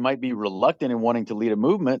guys who might be reluctant in wanting to lead a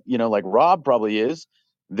movement, like Rob probably is,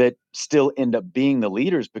 that still end up being the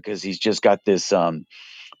leaders because he's just got this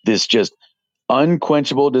just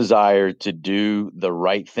unquenchable desire to do the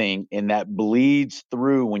right thing. And that bleeds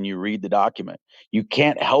through when you read the document. You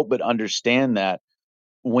can't help but understand that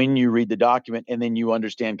when you read the document, and then you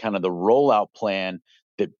understand kind of the rollout plan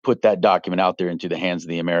that put that document out there into the hands of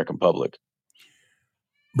the American public.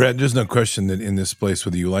 Brad, there's no question that in this place,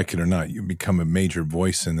 whether you like it or not, you become a major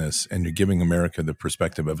voice in this, and you're giving America the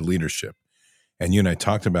perspective of leadership. And you and I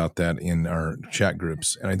talked about that in our chat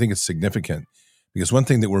groups, and I think it's significant because one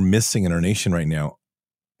thing that we're missing in our nation right now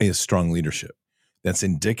is strong leadership. That's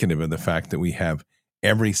indicative of the fact that we have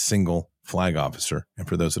every single flag officer, and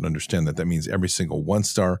for those that understand that, that means every single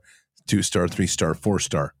 1-star, 2-star, 3-star,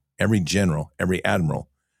 4-star, every general, every admiral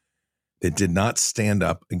that did not stand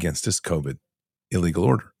up against this COVID illegal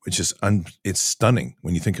order, which is it's stunning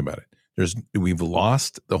when you think about it. We've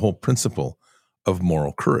lost the whole principle of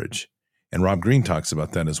moral courage, and Rob Greene talks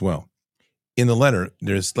about that as well. In the letter,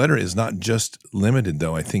 this letter is not just limited,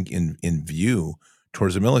 though, I think, in view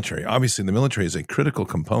towards the military. Obviously, the military is a critical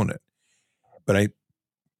component, but I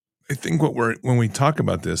think when we talk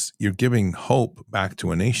about this, you're giving hope back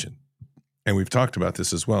to a nation. And we've talked about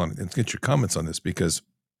this as well. And let's get your comments on this, because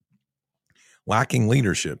lacking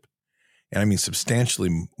leadership, and I mean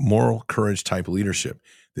substantially moral courage type leadership,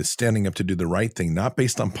 that's standing up to do the right thing, not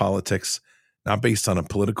based on politics, not based on a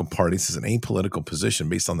political party. This is an apolitical position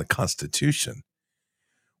based on the Constitution.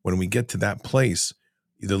 When we get to that place,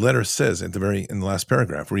 the letter says in the last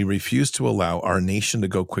paragraph, we refuse to allow our nation to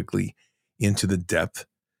go quickly into the depth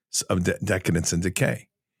of decadence and decay.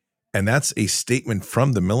 And that's a statement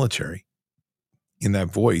from the military in that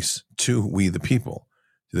voice to we the people,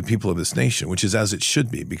 to the people of this nation, which is as it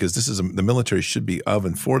should be, because the military should be of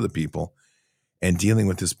and for the people, and dealing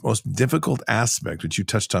with this most difficult aspect, which you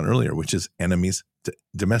touched on earlier, which is enemies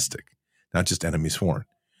domestic, not just enemies foreign.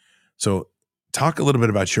 So talk a little bit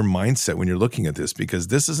about your mindset when you're looking at this, because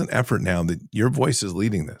this is an effort now that your voice is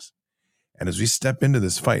leading this. And as we step into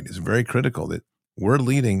this fight, it's very critical that we're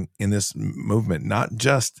leading in this movement, not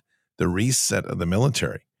just the reset of the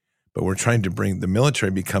military, but we're trying to bring the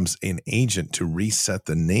military becomes an agent to reset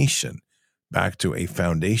the nation back to a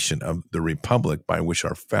foundation of the republic by which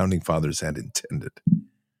our founding fathers had intended.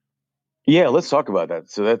 Yeah, let's talk about that.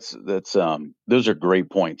 So that's those are great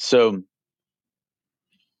points. So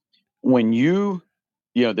when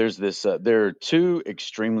there's this, there are two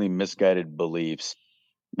extremely misguided beliefs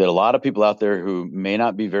that a lot of people out there who may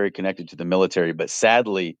not be very connected to the military, but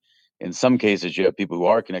sadly, in some cases, you have people who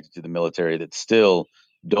are connected to the military that still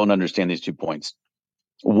don't understand these 2 points.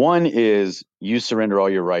 One is you surrender all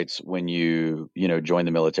your rights when you join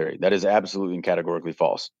the military. That is absolutely and categorically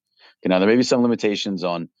false. Okay, now there may be some limitations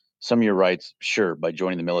on some of your rights, sure, by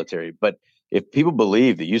joining the military, but if people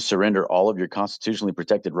believe that you surrender all of your constitutionally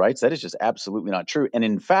protected rights, that is just absolutely not true. And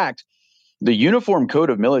in fact, the Uniform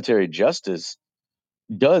Code of Military Justice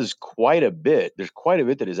does quite a bit. There's quite a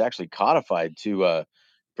bit that is actually codified to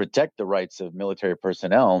protect the rights of military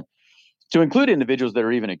personnel, to include individuals that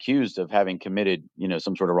are even accused of having committed,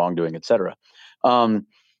 some sort of wrongdoing, et cetera.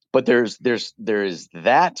 But there is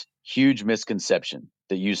that huge misconception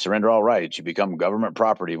that you surrender all rights, you become government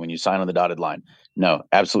property when you sign on the dotted line. No,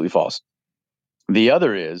 absolutely false. The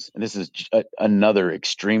other is, and this is another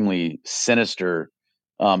extremely sinister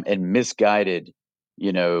and misguided,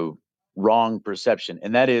 wrong perception,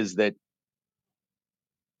 and that is that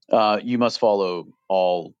you must follow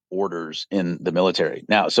all orders in the military.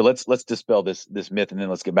 Now, so let's dispel this myth, and then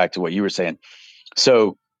let's get back to what you were saying.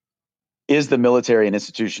 So, is the military an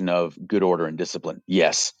institution of good order and discipline?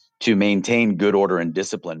 Yes. To maintain good order and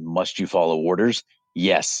discipline, must you follow orders?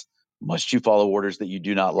 Yes. Must you follow orders that you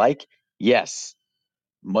do not like? Yes.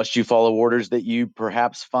 Must you follow orders that you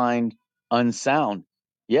perhaps find unsound?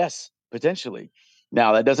 Yes, potentially.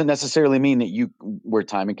 Now, that doesn't necessarily mean that you, where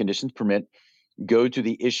time and conditions permit, go to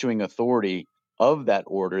the issuing authority of that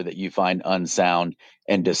order that you find unsound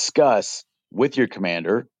and discuss with your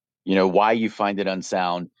commander, why you find it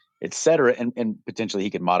unsound, et cetera, and potentially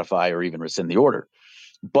he could modify or even rescind the order.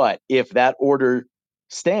 But if that order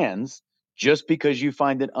stands, just because you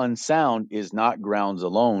find it unsound is not grounds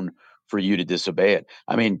alone for you to disobey it.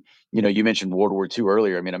 I mean, you mentioned World War II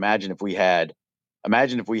earlier. I mean, imagine if we had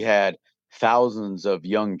thousands of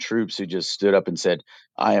young troops who just stood up and said,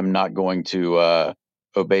 I am not going to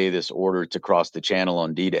obey this order to cross the channel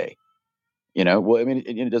on D-Day. Well, I mean,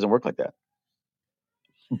 it doesn't work like that.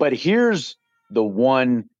 But here's the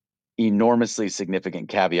one enormously significant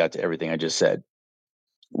caveat to everything I just said.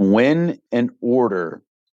 When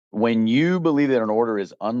you believe that an order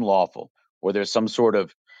is unlawful, or there's some sort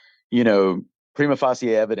of, prima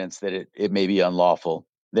facie evidence that it may be unlawful,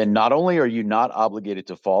 then not only are you not obligated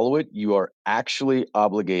to follow it, you are actually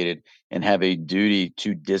obligated and have a duty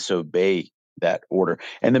to disobey that order.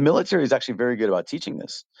 And the military is actually very good about teaching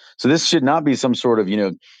this. So this should not be some sort of,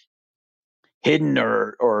 hidden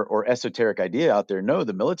or esoteric idea out there. No,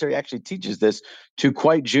 the military actually teaches this to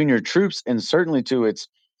quite junior troops, and certainly to its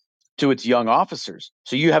young officers.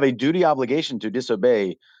 So you have a duty obligation to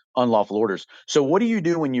disobey unlawful orders. So what do you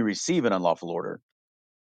do when you receive an unlawful order?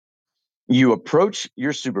 You approach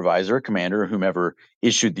your supervisor, commander, or whomever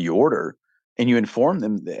issued the order, and you inform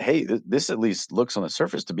them that, hey, this at least looks on the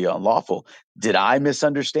surface to be unlawful. Did I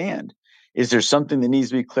misunderstand? Is there something that needs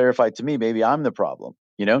to be clarified to me? Maybe I'm the problem,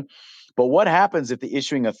 But what happens if the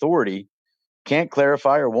issuing authority can't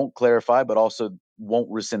clarify or won't clarify, but also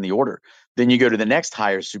won't rescind the order? Then you go to the next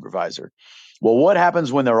higher supervisor. Well, what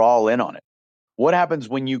happens when they're all in on it? What happens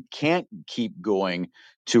when you can't keep going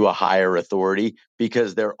to a higher authority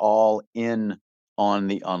because they're all in on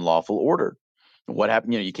the unlawful order? What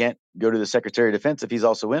happened? You can't go to the Secretary of Defense if he's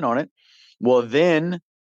also in on it. Well, then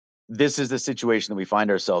this is the situation that we find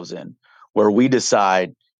ourselves in, where we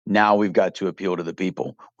decide now we've got to appeal to the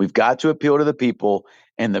people. We've got to appeal to the people,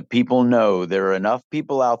 and the people know there are enough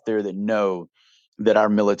people out there that know that our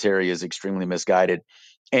military is extremely misguided.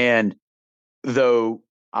 And though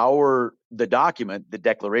the document, the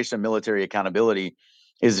Declaration of Military Accountability,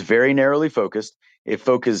 is very narrowly focused. It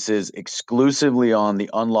focuses exclusively on the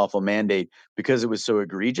unlawful mandate because it was so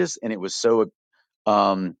egregious and it was so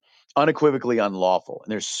unequivocally unlawful.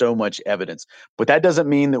 And there's so much evidence. But that doesn't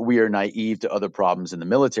mean that we are naive to other problems in the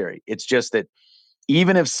military. It's just that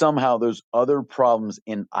even if somehow those other problems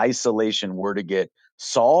in isolation were to get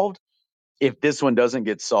solved, if this one doesn't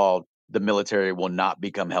get solved, the military will not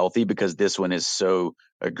become healthy because this one is so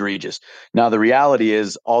egregious. Now, the reality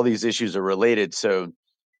is all these issues are related. So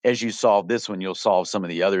as you solve this one, you'll solve some of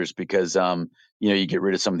the others because, you get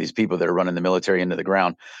rid of some of these people that are running the military into the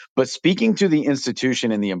ground. But speaking to the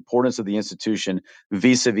institution and the importance of the institution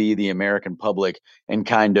vis-a-vis the American public and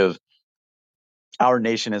kind of our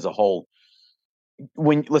nation as a whole,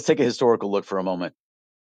 let's take a historical look for a moment.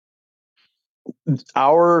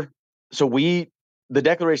 The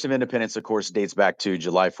Declaration of Independence, of course, dates back to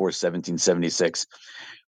July 4th, 1776.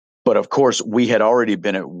 But of course, we had already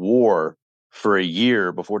been at war for a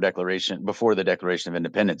year before the Declaration of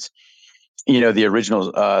Independence. The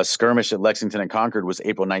original skirmish at Lexington and Concord was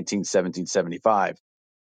April 19th, 1775.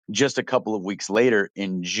 Just a couple of weeks later,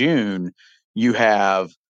 in June, you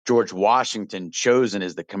have George Washington chosen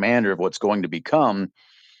as the commander of what's going to become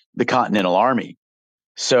the Continental Army.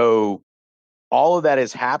 So all of that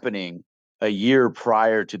is happening a year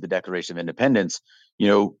prior to the Declaration of Independence.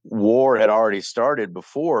 War had already started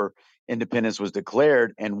before independence was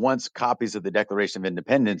declared. And once copies of the Declaration of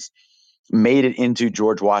Independence made it into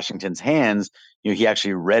George Washington's hands, he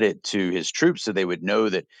actually read it to his troops so they would know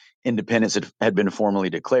that independence had been formally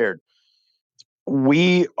declared.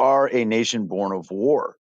 We are a nation born of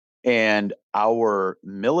war, and our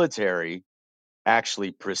military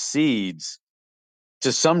actually precedes,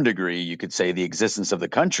 to some degree, you could say, the existence of the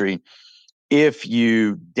country if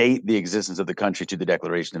you date the existence of the country to the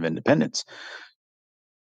Declaration of Independence.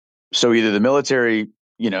 So either the military,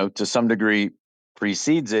 to some degree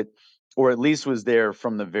precedes it, or at least was there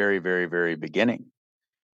from the very, very, very beginning.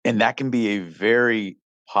 And that can be a very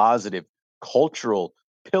positive cultural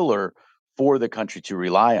pillar for the country to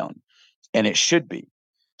rely on. And it should be.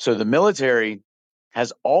 So the military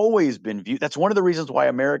has always been viewed. That's one of the reasons why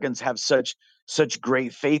Americans have such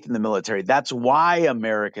great faith in the military. That's why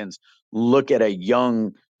Americans look at a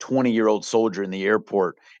young 20-year-old soldier in the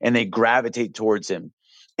airport and they gravitate towards him.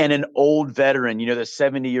 And an old veteran, the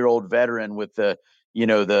 70-year-old veteran with the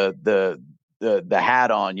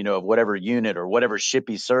hat on, of whatever unit or whatever ship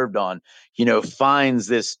he served on, finds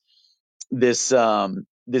this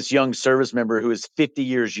young service member who is 50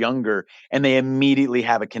 years younger, and they immediately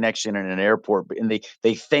have a connection in an airport, and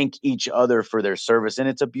they thank each other for their service. And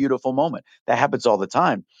it's a beautiful moment that happens all the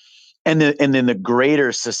time. And then the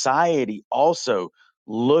greater society also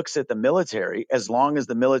looks at the military, as long as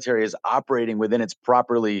the military is operating within its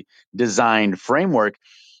properly designed framework,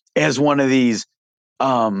 as one of these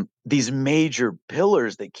major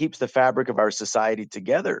pillars that keeps the fabric of our society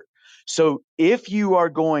together. So if you are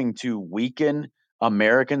going to weaken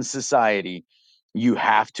American society, you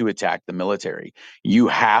have to attack the military. You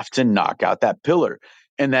have to knock out that pillar.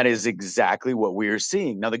 And that is exactly what we are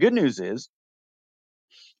seeing. Now, the good news is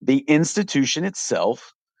the institution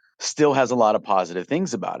itself still has a lot of positive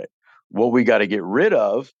things about it. What we got to get rid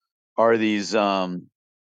of are these people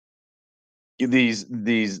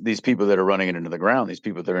that are running it into the ground, these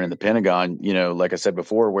people that are in the Pentagon, like I said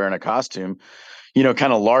before, wearing a costume, kind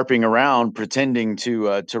of LARPing around, pretending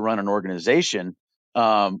to run an organization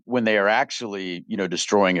when they are actually,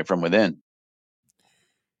 destroying it from within.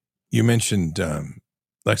 You mentioned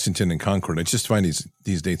Lexington and Concord. I just find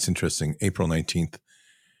these dates interesting. April 19th,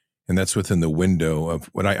 and that's within the window of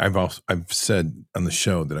what I've said on the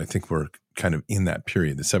show that I think we're kind of in that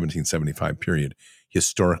period, the 1775 period,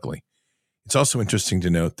 historically. It's also interesting to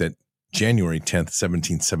note that January 10th,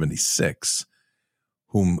 1776,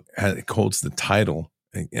 whom holds the title,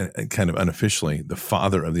 kind of unofficially, the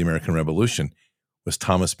father of the American Revolution, was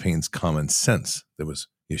Thomas Paine's Common Sense that was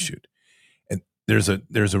issued. And there's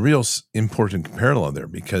a real important parallel there,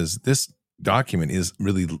 because this document is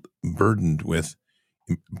really burdened with,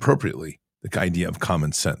 appropriately, the idea of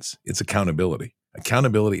common sense. It's accountability at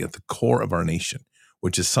the core of our nation.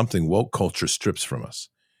 which is something woke culture strips from us.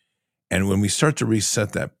 And when we start to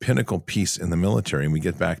reset that pinnacle piece in the military and we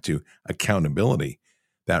get back to accountability,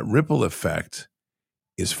 that ripple effect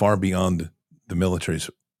is far beyond the military's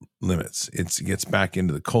limits. It gets back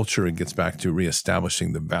into the culture. It gets back to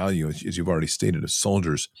reestablishing the value, as you've already stated, of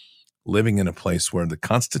soldiers living in a place where the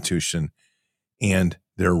Constitution and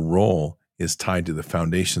their role is tied to the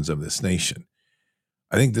foundations of this nation.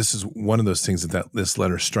 I think this is one of those things that this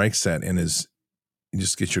letter strikes at, and is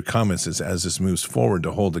just get your comments as this moves forward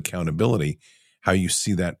to hold accountability, how you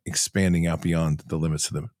see that expanding out beyond the limits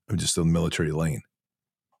of just the military lane.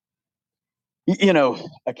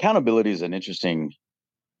 Accountability is an interesting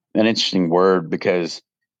word, because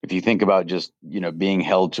if you think about just, being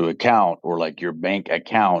held to account, or like your bank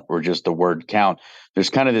account, or just the word count, there's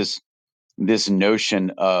kind of this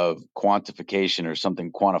notion of quantification or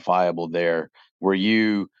something quantifiable there, where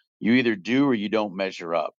you either do or you don't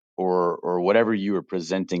measure up, or whatever you are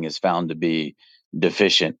presenting is found to be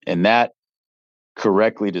deficient. And that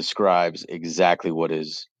correctly describes exactly what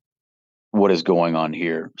is going on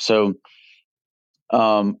here. So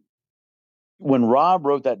when Rob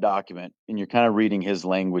wrote that document, and you're kind of reading his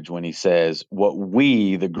language when he says what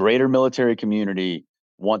we, the greater military community,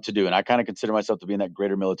 want to do, and I kind of consider myself to be in that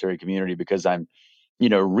greater military community because I'm,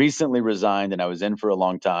 recently resigned and I was in for a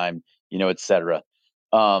long time, et cetera.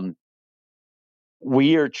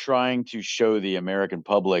 We are trying to show the American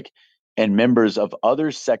public and members of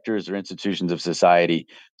other sectors or institutions of society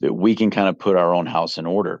that we can kind of put our own house in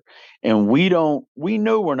order. And we know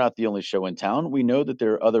we're not the only show in town. We know that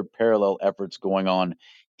there are other parallel efforts going on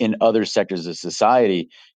in other sectors of society.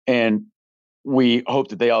 And we hope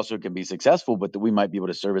that they also can be successful, but that we might be able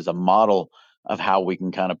to serve as a model of how we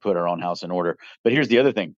can kind of put our own house in order. But here's the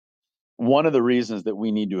other thing. One of the reasons that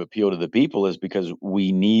we need to appeal to the people is because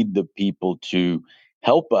we need the people to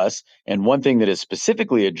help us. And one thing that is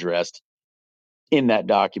specifically addressed in that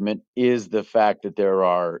document is the fact that there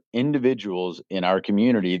are individuals in our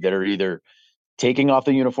community that are either taking off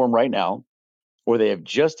the uniform right now, or they have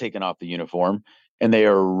just taken off the uniform and they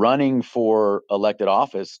are running for elected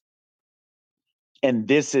office. And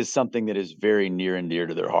this is something that is very near and dear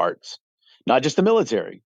to their hearts, not just the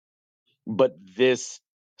military, but this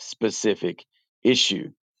specific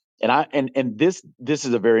issue. And this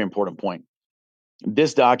is a very important point.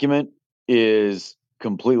 This document is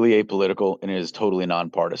completely apolitical and it is totally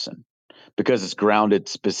nonpartisan, because it's grounded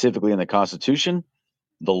specifically in the Constitution,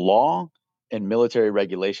 the law, and military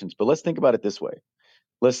regulations. But let's think about it this way.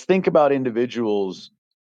 Let's think about individuals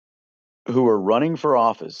who are running for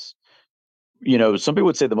office. Some people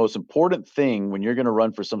would say the most important thing when you're going to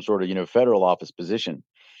run for some sort of, federal office position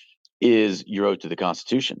is your oath to the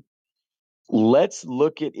Constitution. Let's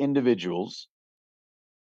look at individuals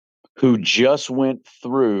who just went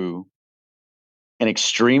through an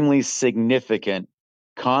extremely significant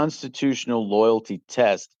constitutional loyalty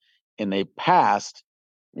test, and they passed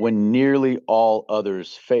when nearly all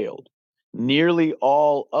others failed. Nearly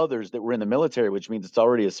all others that were in the military, which means it's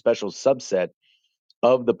already a special subset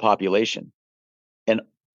of the population.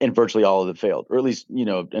 And virtually all of them failed, or at least,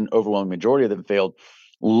 an overwhelming majority of them failed.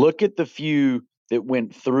 Look at the few that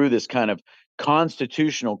went through this kind of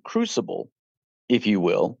constitutional crucible, if you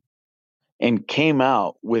will, and came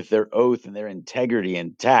out with their oath and their integrity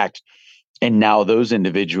intact. And now those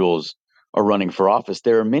individuals are running for office.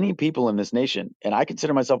 There are many people in this nation, and I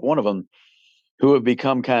consider myself one of them, who have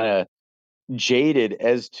become kind of jaded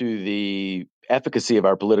as to the efficacy of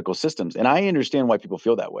our political systems. And I understand why people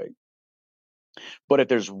feel that way. But if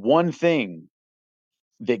there's one thing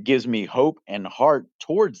that gives me hope and heart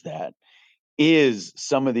towards that, is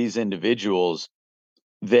some of these individuals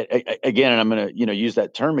that, again, and I'm going to, use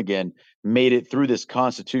that term again, made it through this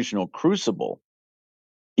constitutional crucible,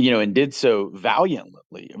 and did so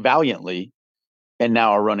valiantly, and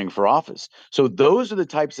now are running for office. So those are the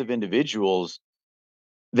types of individuals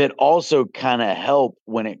that also kind of help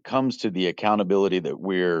when it comes to the accountability that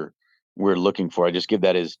we're looking for. I just give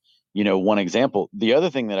that as, one example. The other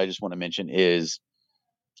thing that I just want to mention is,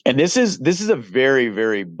 and this is a very,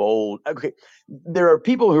 very bold. Okay, there are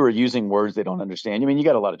people who are using words they don't understand. I mean, you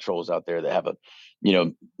got a lot of trolls out there that have a,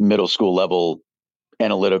 middle school level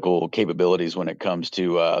analytical capabilities when it comes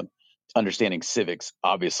to understanding civics,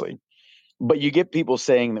 obviously. But you get people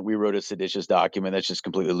saying that we wrote a seditious document. That's just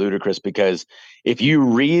completely ludicrous, because if you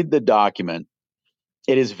read the document,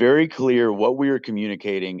 it is very clear what we are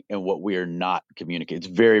communicating and what we are not communicating. It's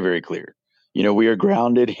very, very clear. We are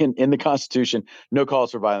grounded in the Constitution, no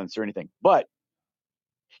calls for violence or anything. But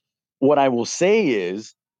what I will say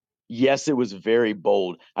is, yes, it was very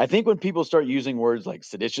bold. I think when people start using words like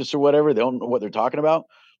seditious or whatever, they don't know what they're talking about.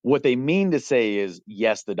 What they mean to say is,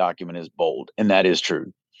 yes, the document is bold, and that is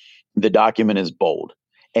true. The document is bold.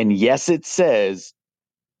 And yes, it says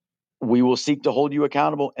we will seek to hold you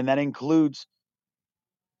accountable, and that includes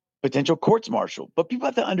potential courts-martial. But people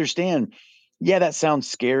have to understand, yeah, that sounds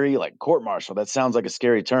scary, like court-martial. That sounds like a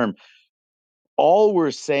scary term. All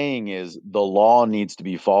we're saying is the law needs to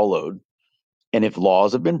be followed. And if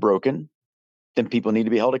laws have been broken, then people need to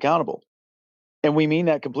be held accountable. And we mean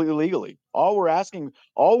that completely legally. All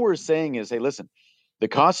we're saying is, hey, listen, the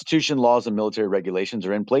Constitution, laws, and military regulations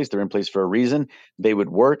are in place. They're in place for a reason. They would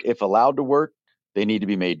work if allowed to work. They need to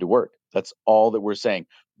be made to work. That's all that we're saying.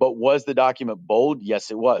 But was the document bold? Yes,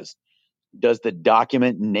 it was. Does the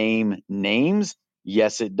document name names?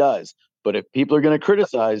 Yes, it does. But if people are going to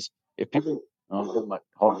criticize, hold on,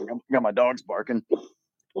 I got my dogs barking.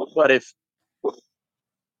 But if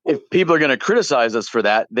people are going to criticize us for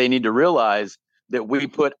that, they need to realize that we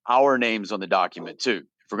put our names on the document too.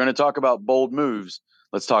 If we're going to talk about bold moves,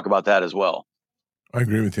 let's talk about that as well. I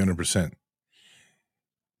agree with you 100%.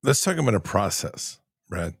 Let's talk about a process,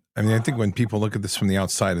 Brad. I mean, I think when people look at this from the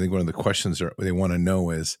outside, I think one of the questions they want to know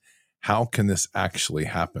is, how can this actually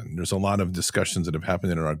happen? There's a lot of discussions that have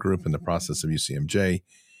happened in our group in the process of UCMJ,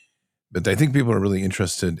 but I think people are really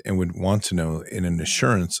interested and would want to know in an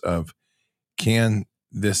assurance of, can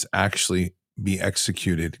this actually be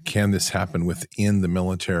executed? Can this happen within the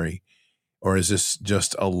military? Or is this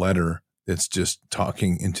just a letter that's just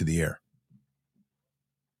talking into the air?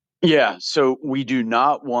 Yeah, so we do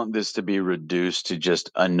not want this to be reduced to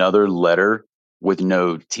just another letter with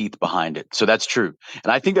no teeth behind it. So that's true.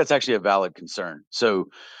 And I think that's actually a valid concern. So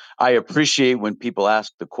I appreciate when people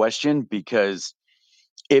ask the question, because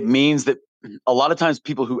it means that a lot of times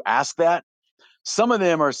people who ask that, some of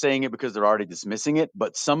them are saying it because they're already dismissing it,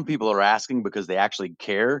 but some people are asking because they actually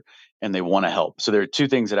care and they want to help. So there are two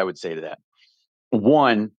things that I would say to that.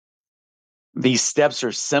 One, these steps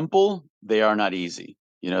are simple, they are not easy.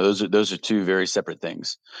 Those are two very separate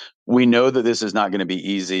things. We know that this is not going to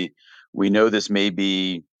be easy. We know this may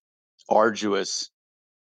be arduous,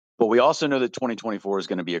 but we also know that 2024 is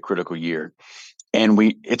going to be a critical year. And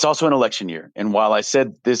it's also an election year. And while I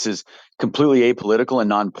said this is completely apolitical and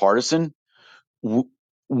nonpartisan,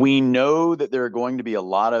 we know that there are going to be a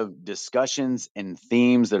lot of discussions and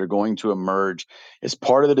themes that are going to emerge as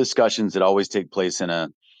part of the discussions that always take place in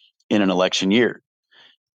an election year.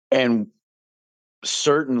 And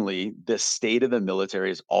certainly the state of the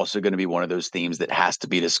military is also going to be one of those themes that has to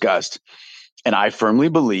be discussed. And I firmly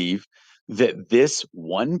believe that this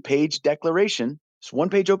one-page declaration, this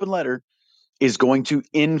one-page open letter, is going to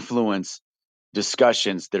influence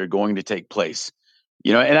discussions that are going to take place.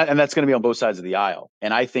 And that's going to be on both sides of the aisle.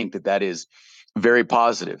 And I think that is very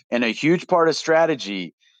positive. And a huge part of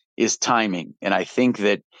strategy is timing. And I think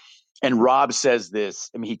that, and Rob says this,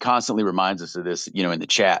 I mean, he constantly reminds us of this, in the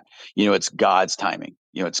chat, it's God's timing,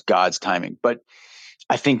 it's God's timing. But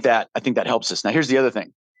I think that helps us. Now, here's the other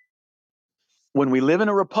thing. When we live in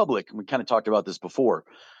a republic, and we kind of talked about this before,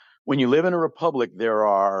 when you live in a republic, there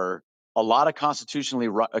are a lot of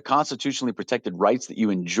constitutionally protected rights that you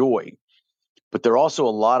enjoy, but there are also a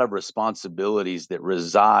lot of responsibilities that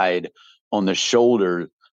reside on the shoulder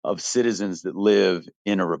of citizens that live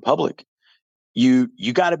in a republic. You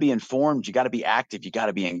got to be informed, you got to be active, you got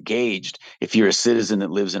to be engaged if you're a citizen that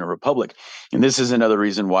lives in a republic. And this is another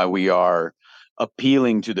reason why we are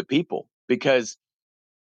appealing to the people, because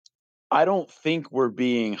I don't think we're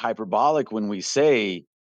being hyperbolic when we say,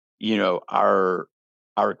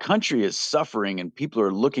 our country is suffering and people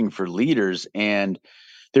are looking for leaders, and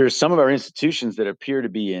there are some of our institutions that appear to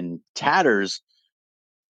be in tatters,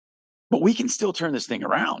 but we can still turn this thing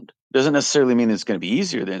around. Doesn't necessarily mean it's going to be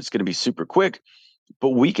easier, then it's going to be super quick,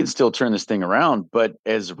 but we can still turn this thing around. But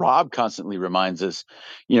as Rob constantly reminds us,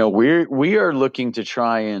 we are looking to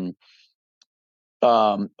try and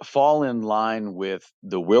fall in line with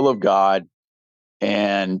the will of God.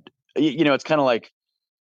 And it's kind of like,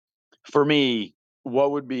 for me,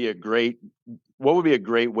 what would be a great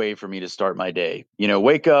way for me to start my day?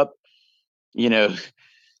 Wake up,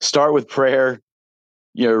 start with prayer,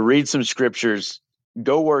 read some scriptures,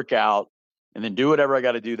 go work out, and then do whatever I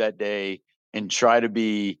got to do that day and try to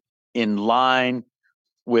be in line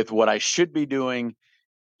with what I should be doing,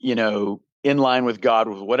 in line with God,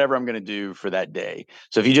 with whatever I'm going to do for that day.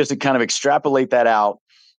 So if you just kind of extrapolate that out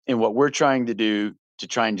in what we're trying to do to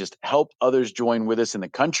try and just help others join with us in the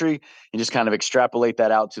country, and just kind of extrapolate that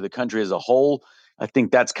out to the country as a whole, I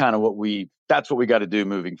think that's kind of what we got to do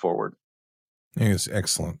moving forward. I think it's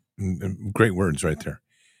excellent. Great words right there.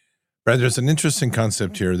 Brad, there's an interesting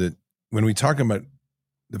concept here that when we talk about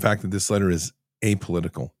the fact that this letter is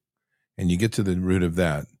apolitical, and you get to the root of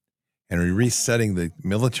that, and we're resetting the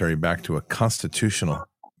military back to a constitutional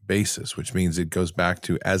basis, which means it goes back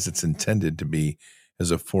to as it's intended to be,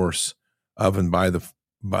 as a force of and by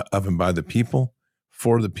the people,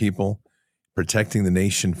 for the people, protecting the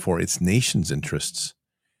nation for its nation's interests.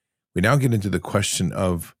 We now get into the question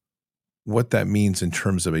of what that means in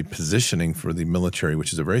terms of a positioning for the military,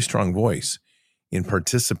 which is a very strong voice in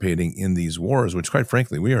participating in these wars, which quite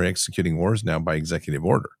frankly, we are executing wars now by executive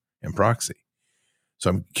order and proxy. So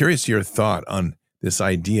I'm curious to your thought on this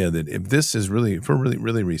idea that if we're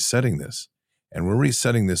really resetting this, and we're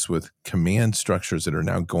resetting this with command structures that are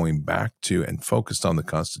now going back to and focused on the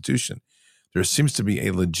Constitution, there seems to be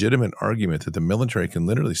a legitimate argument that the military can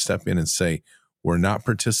literally step in and say, we're not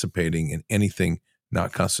participating in anything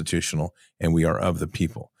not constitutional, and we are of the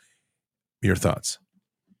people. Your thoughts?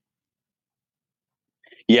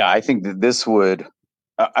 Yeah, I think that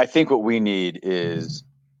I think what we need is,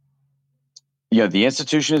 the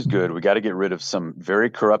institution is good. We got to get rid of some very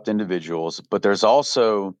corrupt individuals, but there's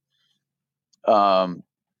also,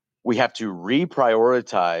 we have to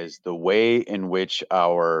reprioritize the way in which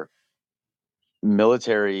our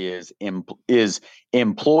military is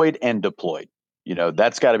employed and deployed.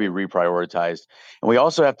 That's got to be reprioritized. And we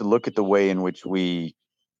also have to look at the way in which we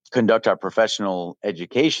conduct our professional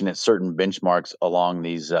education at certain benchmarks along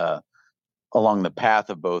the path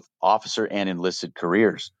of both officer and enlisted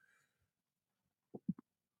careers.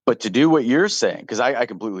 But to do what you're saying, because I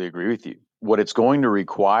completely agree with you, what it's going to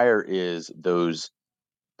require is those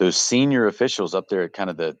senior officials up there at kind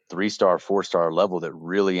of the 3-star, 4-star level that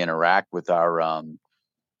really interact with our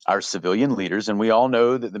civilian leaders. And we all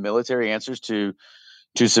know that the military answers to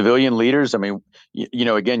civilian leaders. I mean,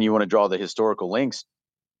 again, you want to draw the historical links,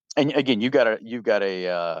 and again, you've got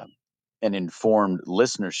an informed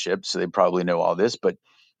listenership, so they probably know all this, but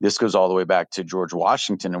this goes all the way back to George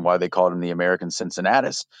Washington and why they called him the American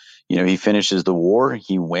Cincinnatus. He finishes the war,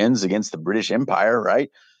 he wins against the British Empire, right?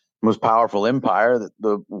 Most powerful empire that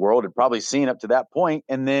the world had probably seen up to that point.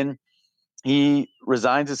 And then he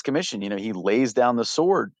resigns his commission. He lays down the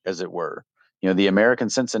sword, as it were. The American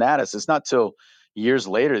Cincinnatus. It's not till years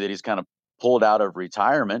later that he's kind of pulled out of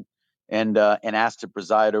retirement and asked to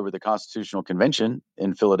preside over the Constitutional Convention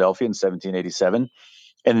in Philadelphia in 1787,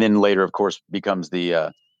 and then later, of course, becomes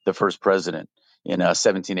the first president in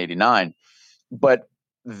 1789. But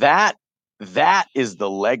that is the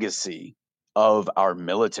legacy of our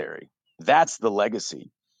military. That's the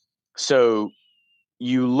legacy. So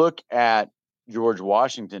you look at George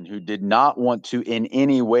Washington, who did not want to in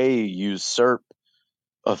any way usurp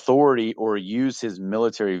authority or use his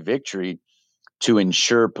military victory to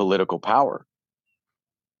ensure political power.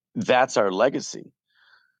 That's our legacy.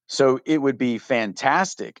 So it would be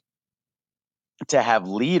fantastic to have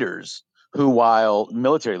military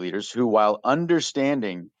leaders who, while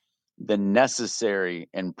understanding the necessary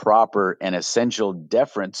and proper and essential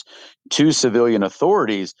deference to civilian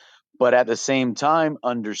authorities, but at the same time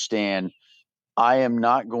understand, I am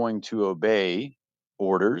not going to obey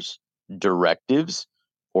orders, directives,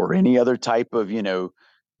 or any other type of,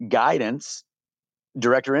 guidance,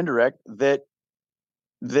 direct or indirect, that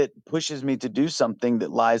pushes me to do something that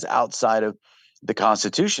lies outside of the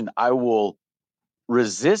Constitution. I will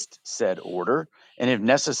resist said order, and if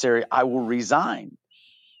necessary, I will resign.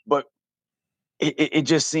 But it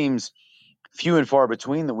just seems few and far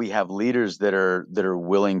between that we have leaders that are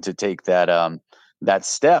willing to take that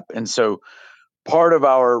step. And so part of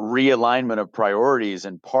our realignment of priorities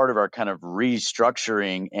and part of our kind of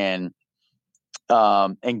restructuring and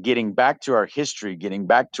getting back to our history, getting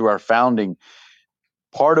back to our founding,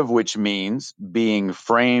 part of which means being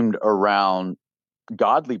framed around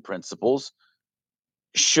godly principles,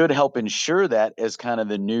 should help ensure that as kind of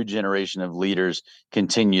the new generation of leaders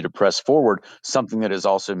continue to press forward, something that is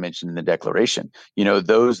also mentioned in the Declaration.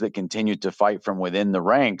 Those that continue to fight from within the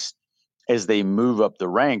ranks, as they move up the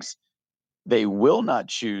ranks, they will not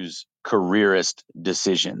choose careerist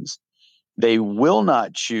decisions. They will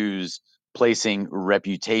not choose placing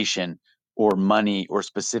reputation or money or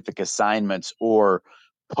specific assignments or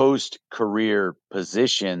post-career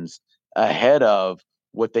positions ahead of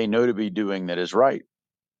what they know to be doing that is right.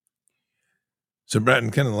 So,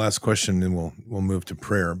 Bratton, kind of the last question, then we'll move to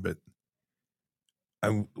prayer. But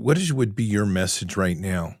what would be your message right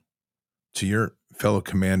now to your fellow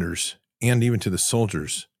commanders and even to the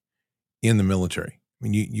soldiers in the military? I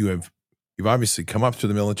mean, you've obviously come up to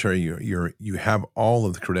the military. You have all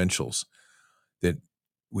of the credentials that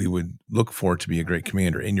we would look for to be a great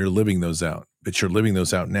commander, and you're living those out. But you're living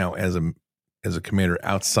those out now as a commander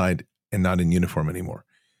outside and not in uniform anymore.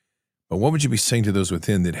 But what would you be saying to those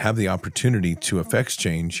within that have the opportunity to affect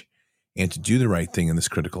change and to do the right thing in this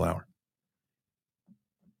critical hour?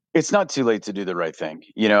 It's not too late to do the right thing.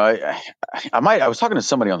 I was talking to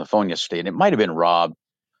somebody on the phone yesterday, and it might have been Rob.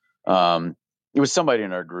 It was somebody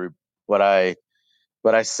in our group, but I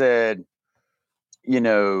said, you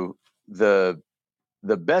know, the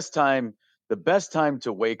the best time the best time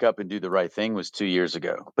to wake up and do the right thing was 2 years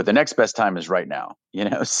ago, but the next best time is right now.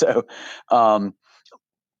 So um,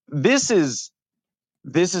 this is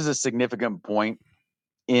a significant point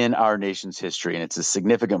in our nation's history, and it's a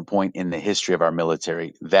significant point in the history of our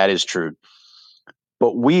military. That is true.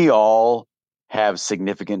 But we all have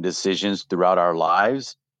significant decisions throughout our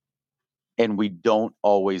lives, and we don't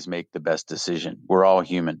always make the best decision. We're all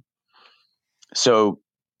human. So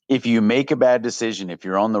if you make a bad decision, if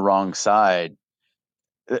you're on the wrong side,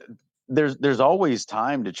 uh, there's always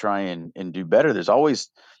time to try and do better. There's always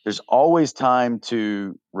time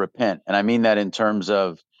to repent. And I mean that in terms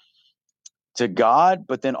of to God,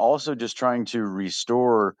 but then also just trying to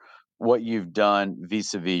restore what you've done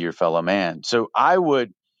vis-a-vis your fellow man. So I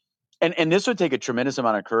would, and this would take a tremendous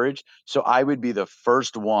amount of courage. So I would be the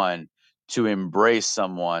first one to embrace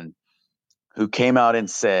someone who came out and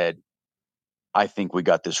said, I think we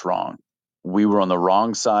got this wrong. We were on the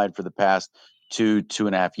wrong side for the past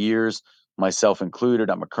 2.5 years, myself included.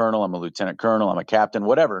 I'm a colonel, I'm a lieutenant colonel, I'm a captain,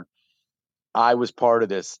 whatever. I was part of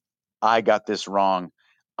this. I got this wrong.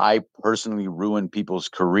 I personally ruined people's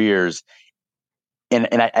careers. And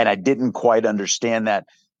I didn't quite understand that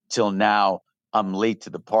till now. I'm late to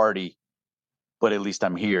the party, but at least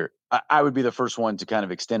I'm here. I would be the first one to kind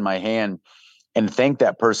of extend my hand and thank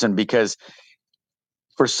that person, because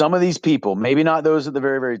for some of these people, maybe not those at the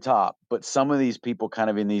very, very top, but some of these people kind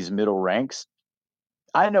of in these middle ranks,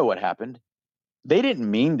 I know what happened. They didn't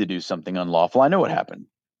mean to do something unlawful. I know what happened.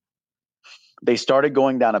 They started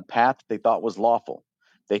going down a path they thought was lawful.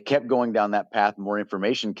 They kept going down that path. More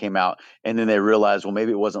information came out, and then they realized, well,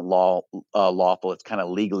 maybe it wasn't lawful. It's kind of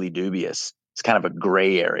legally dubious. It's kind of a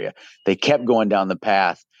gray area. They kept going down the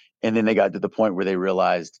path, and then they got to the point where they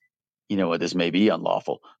realized, you know what, this may be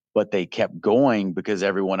unlawful. But they kept going because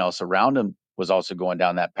everyone else around them was also going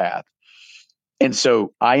down that path. And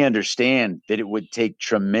so I understand that it would take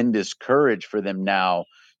tremendous courage for them now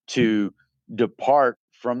to depart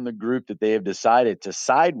from the group that they have decided to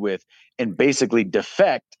side with and basically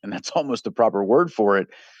defect, and that's almost the proper word for it,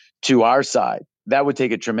 to our side. That would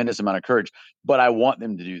take a tremendous amount of courage, but I want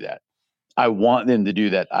them to do that. I want them to do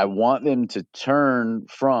that. I want them to turn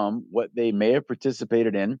from what they may have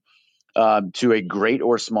participated in, to a great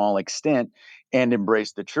or small extent, and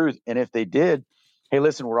embrace the truth. And if they did, hey,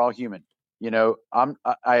 listen, we're all human. I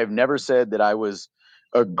have never said that I was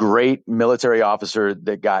a great military officer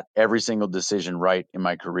that got every single decision right in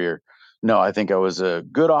my career. No, I think I was a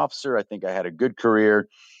good officer. I think I had a good career,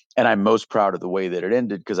 and I'm most proud of the way that it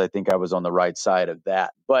ended because I think I was on the right side of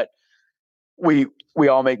that. But we we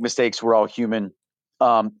all make mistakes. We're all human.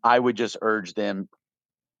 I would just urge them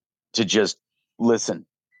to just listen.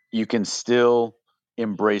 You can still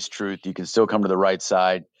embrace truth. You can still come to the right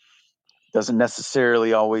side. Doesn't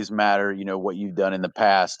necessarily always matter, what you've done in the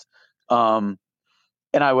past. Um,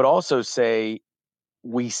 and I would also say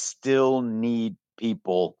we still need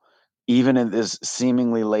people, even in this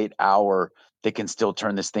seemingly late hour, that can still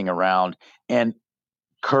turn this thing around. And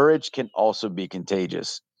courage can also be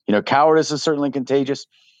contagious. Cowardice is certainly contagious.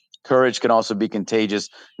 Courage can also be contagious.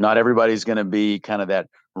 Not everybody's going to be kind of that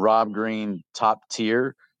Rob Green top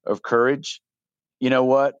tier of courage. You know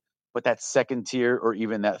what? But that second tier or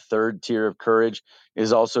even that third tier of courage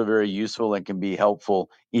is also very useful and can be helpful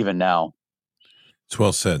even now. It's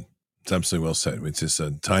well said. It's absolutely well said. It's just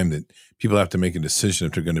a time that people have to make a decision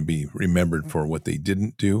if they're going to be remembered for what they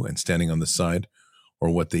didn't do and standing on the side, or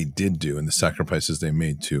what they did do and the sacrifices they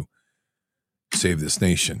made to save this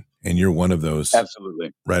nation. And you're one of those,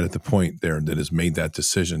 Absolutely, right at the point there, that has made that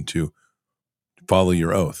decision to follow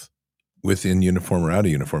your oath, within uniform or out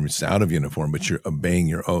of uniform. It's out of uniform, but you're obeying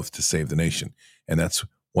your oath to save the nation. And that's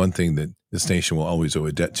one thing that this nation will always owe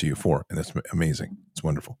a debt to you for. And that's amazing. It's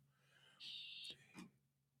wonderful.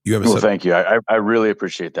 You have well, thank you. I really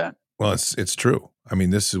appreciate that. Well, it's true. I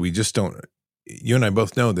mean, we just don't. You and I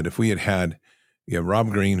both know that if we had, you have Rob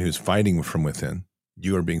Green who's fighting from within,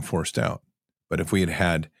 you are being forced out. But if we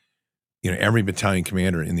had, every battalion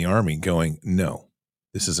commander in the Army going, no,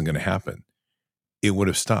 this isn't going to happen, it would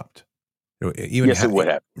have stopped. Yes, it would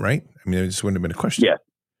have. Right? I mean, it just wouldn't have been a question. Yeah.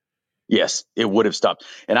 Yes, it would have stopped.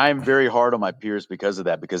 And I am very hard on my peers because of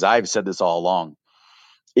that, because I've said this all along.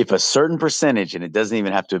 If a certain percentage, and it doesn't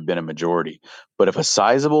even have to have been a majority, but if a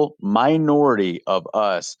sizable minority of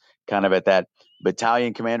us kind of at that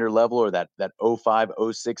battalion commander level or that 05,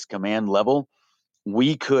 06 command level,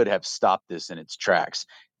 we could have stopped this in its tracks.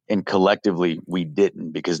 and collectively we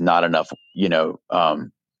didn't, because not enough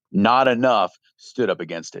stood up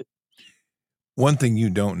against it. One thing you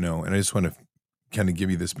don't know, and I just want to kind of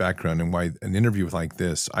give you this background and why an interview like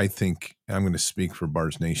this, I think, and I'm going to speak for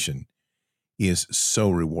Bars Nation, is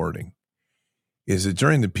so rewarding, is that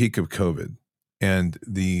during the peak of COVID and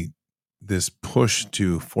this push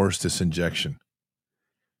to force disinjection,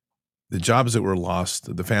 the jobs that were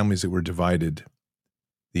lost, the families that were divided,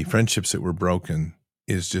 the friendships that were broken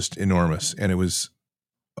is just enormous. And it was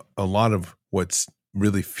a lot of what's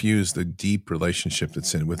really fused the deep relationship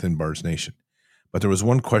that's within Bars Nation. But there was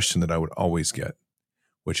one question that I would always get,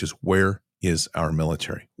 which is, where is our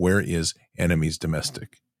military? Where is enemies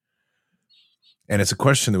domestic? And it's a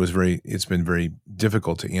question that it's been very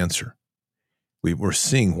difficult to answer. We're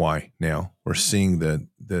seeing why now. We're seeing the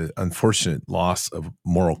unfortunate loss of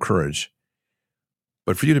moral courage.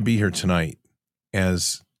 But for you to be here tonight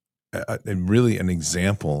as really an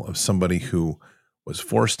example of somebody who was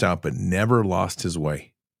forced out but never lost his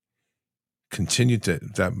way, continued to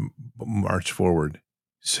that march forward,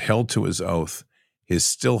 held to his oath, is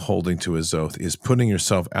still holding to his oath, is putting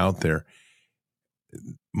yourself out there.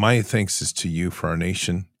 My thanks is to you for our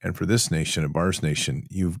nation and for this nation, and Bars Nation.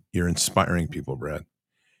 You're inspiring people, Brad,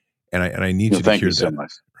 and I need you to hear that. So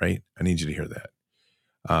much. Right? I need you to hear that.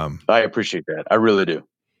 I appreciate that. I really do.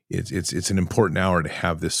 It's an important hour to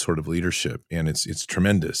have this sort of leadership, and it's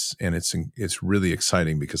tremendous, and it's really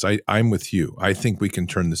exciting, because I'm with you. I think we can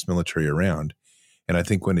turn this military around, and I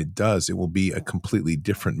think when it does, it will be a completely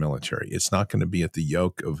different military. It's not going to be at the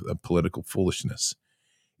yoke of political foolishness.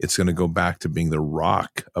 It's going to go back to being the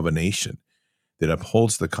rock of a nation that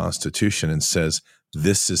upholds the Constitution and says,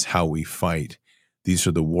 this is how we fight. These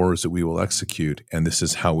are the wars that we will execute. And this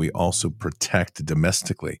is how we also protect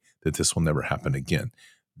domestically, that this will never happen again.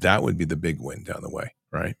 That would be the big win down the way,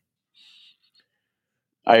 right?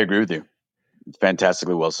 I agree with you.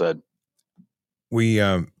 Fantastically well said.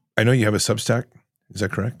 I know you have a Substack. Is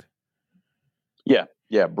that correct? Yeah.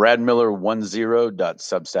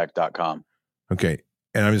 BradMiller10.substack.com. Okay.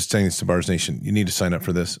 And I'm just saying this to Bars Nation. You need to sign up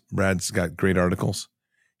for this. Brad's got great articles.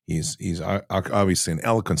 He's obviously an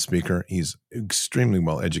eloquent speaker. He's extremely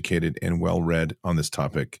well educated and well read on this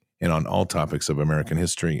topic and on all topics of American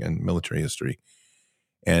history and military history.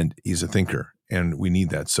 And he's a thinker, and we need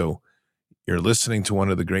that. So you're listening to one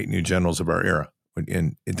of the great new generals of our era.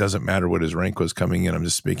 And it doesn't matter what his rank was coming in. I'm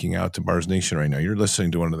just speaking out to Bars Nation right now. You're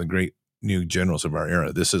listening to one of the great new generals of our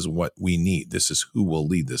era. This is what we need. This is who will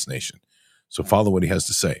lead this nation. So follow what he has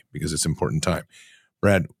to say, because it's important time.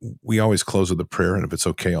 Brad, we always close with a prayer, and if it's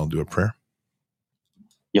okay, I'll do a prayer.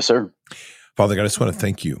 Yes, sir. Father God, I just want to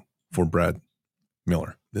thank you for Brad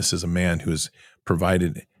Miller. This is a man who has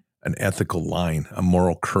provided an ethical line, a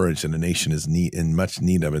moral courage that a nation is in much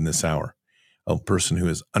need of in this hour. A person who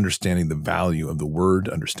is understanding the value of the word,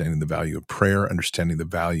 understanding the value of prayer, understanding the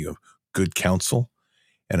value of good counsel,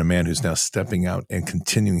 and a man who's now stepping out and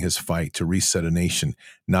continuing his fight to reset a nation,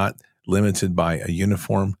 not limited by a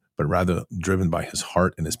uniform, but rather driven by his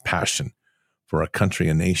heart and his passion for a country,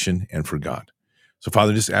 a nation, and for God. So,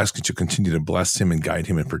 Father, just ask that you continue to bless him and guide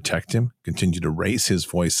him and protect him, continue to raise his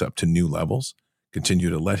voice up to new levels, continue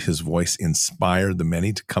to let his voice inspire the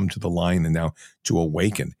many to come to the line and now to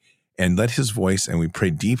awaken, and let his voice, and we pray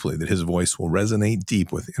deeply that his voice will resonate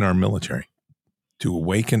deep within our military to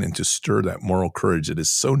awaken and to stir that moral courage that is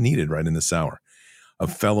so needed right in this hour,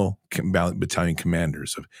 of fellow battalion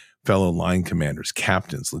commanders, of fellow line commanders,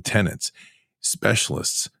 captains, lieutenants,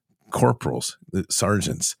 specialists, corporals,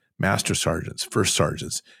 sergeants, master sergeants, first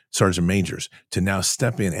sergeants, sergeant majors, to now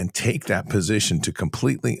step in and take that position to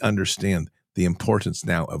completely understand the importance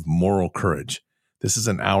now of moral courage. This is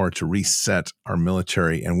an hour to reset our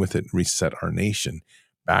military, and with it, reset our nation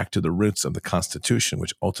back to the roots of the Constitution,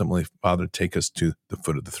 which ultimately, Father, take us to the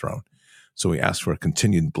foot of the throne. So we ask for a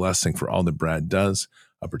continued blessing for all that Brad does,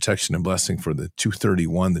 a protection and blessing for the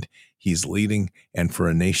 231 that he's leading, and for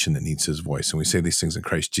a nation that needs his voice. And we say these things in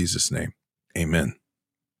Christ Jesus' name. Amen.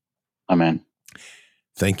 Amen.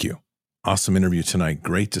 Thank you. Awesome interview tonight.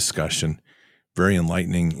 Great discussion. Very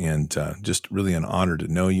enlightening, and just really an honor to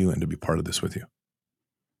know you and to be part of this with you.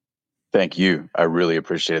 Thank you. I really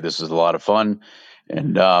appreciate it. This was a lot of fun,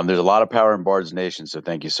 and there's a lot of power in Bard's Nation. So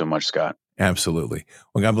thank you so much, Scott. Absolutely.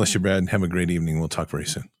 Well, God bless you, Brad. Have a great evening. We'll talk very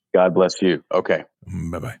soon. God bless you. Okay.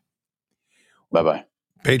 Bye-bye. Bye-bye.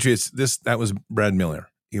 Patriots, that was Brad Miller.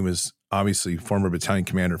 He was obviously former battalion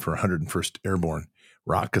commander for 101st Airborne.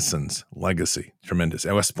 Rockeson's legacy, tremendous.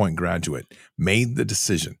 A West Point graduate, made the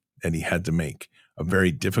decision that he had to make, a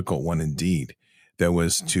very difficult one indeed, that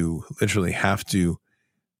was to literally have to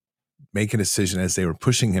make a decision as they were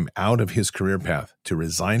pushing him out of his career path to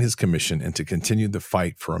resign his commission and to continue the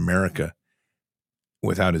fight for America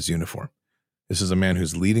without his uniform. This is a man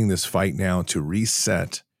who's leading this fight now to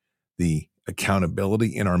reset the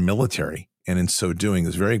accountability in our military, and in so doing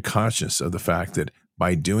is very conscious of the fact that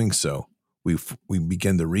by doing so, we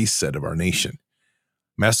begin the reset of our nation.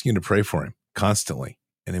 I'm asking you to pray for him constantly,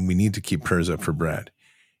 and then we need to keep prayers up for Brad.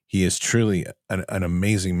 He is truly an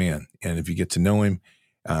amazing man, and if you get to know him,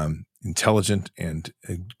 intelligent and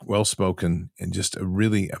well-spoken, and just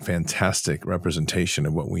a fantastic representation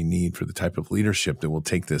of what we need for the type of leadership that will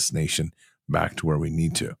take this nation back to where we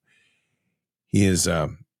need to. He is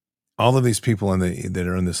all of these people that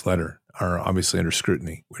are in this letter are obviously under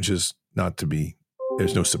scrutiny, which is not to be.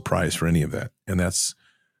 There's no surprise for any of that, and that's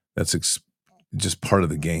just part of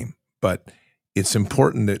the game. But it's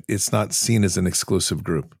important that it's not seen as an exclusive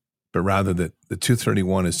group, but rather that the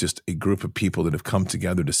 231 is just a group of people that have come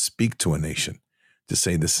together to speak to a nation, to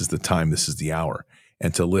say this is the time, this is the hour,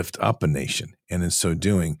 and to lift up a nation, and in so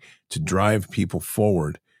doing, to drive people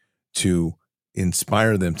forward, to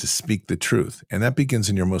inspire them to speak the truth. And that begins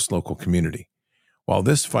in your most local community. While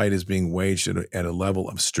this fight is being waged at a level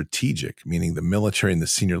of strategic, meaning the military and the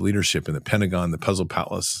senior leadership in the Pentagon, the Puzzle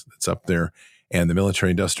Palace that's up there, and the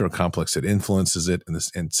military-industrial complex that influences it,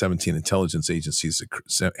 and 17 intelligence agencies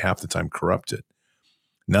that half the time corrupt it.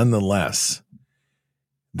 Nonetheless,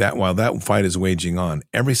 that while that fight is waging on,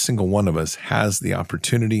 every single one of us has the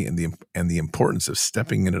opportunity and the importance of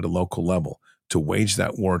stepping in at a local level to wage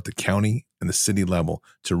that war at the county and the city level,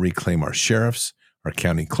 to reclaim our sheriffs, our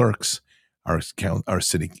county clerks, our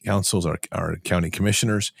city councils, our county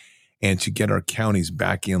commissioners, and to get our counties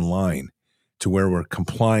back in line to where we're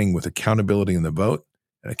complying with accountability in the vote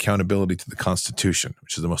and accountability to the Constitution,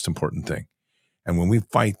 which is the most important thing. And when we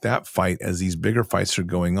fight that fight, as these bigger fights are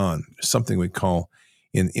going on, something we call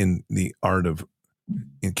in the art of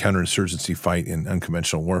counterinsurgency fight in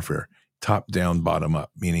unconventional warfare, top down, bottom up,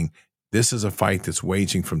 meaning this is a fight that's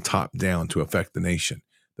waging from top down to affect the nation.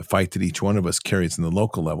 The fight that each one of us carries in the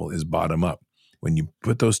local level is bottom up. When you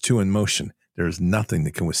put those two in motion, there is nothing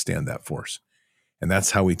that can withstand that force. And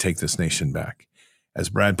that's how we take this nation back. As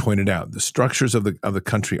Brad pointed out, the structures of the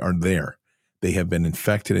country are there. They have been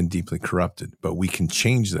infected and deeply corrupted, but we can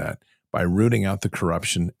change that by rooting out the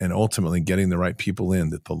corruption and ultimately getting the right people in,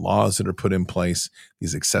 that the laws that are put in place,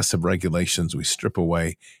 these excessive regulations, we strip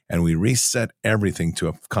away and we reset everything to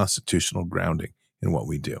a constitutional grounding in what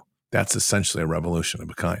we do. That's essentially a revolution of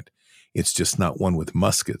a kind. It's just not one with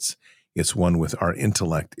muskets. It's one with our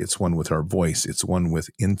intellect. It's one with our voice. It's one with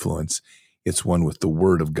influence. It's one with the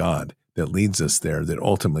word of God that leads us there, that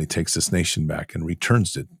ultimately takes this nation back and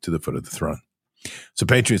returns it to the foot of the throne. So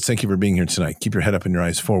Patriots, thank you for being here tonight. Keep your head up and your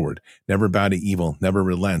eyes forward. Never bow to evil, never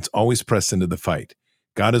relent, always press into the fight.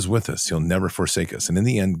 God is with us. He'll never forsake us. And in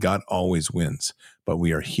the end, God always wins. But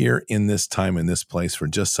we are here in this time, in this place, for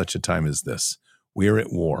just such a time as this. We are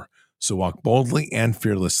at war. So walk boldly and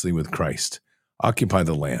fearlessly with Christ. Occupy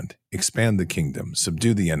the land, expand the kingdom,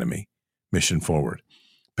 subdue the enemy. Mission forward.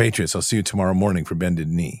 Patriots, I'll see you tomorrow morning for Bended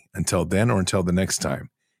Knee. Until then, or until the next time,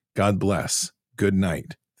 God bless. Good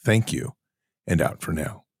night. Thank you. And out for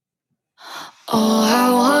now. Oh,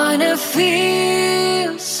 I wanna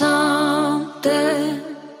feel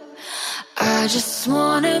something. I just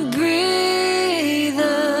wanna breathe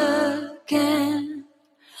again.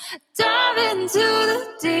 Dive into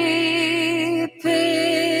the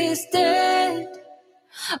deepest end.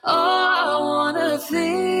 Oh, I wanna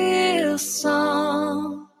feel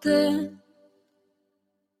something.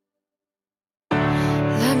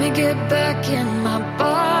 Let me get back in my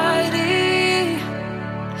body.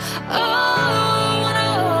 Oh, I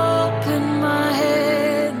wanna open my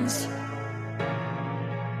hands.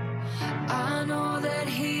 I know that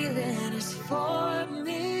healing is for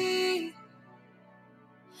me.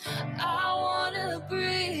 I wanna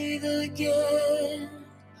breathe again.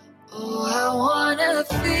 Oh, I wanna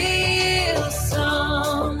feel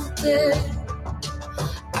something.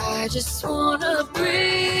 I just wanna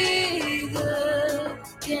breathe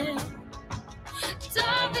again.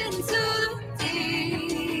 Dive into the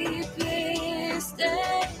deepest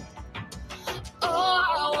end. Oh,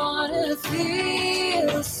 I wanna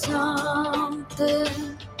feel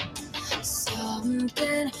something.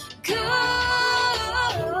 Something good.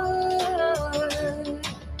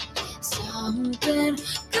 Something good.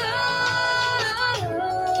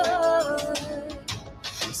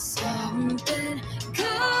 Something good.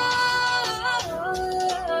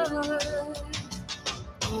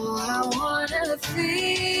 Oh, I wanna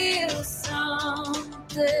feel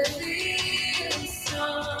something. Feel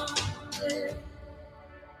something.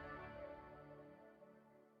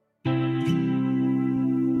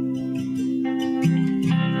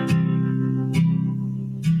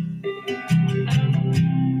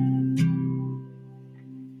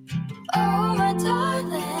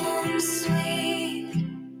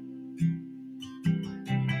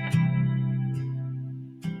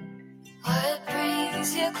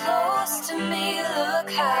 'cause you're close to me.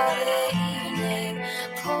 Look how the evening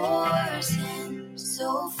pours in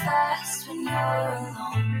so fast when you're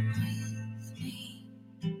alone with me.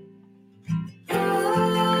 Ooh.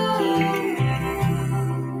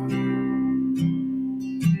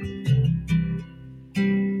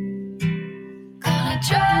 Gonna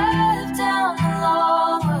drive down the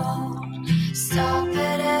long road, stop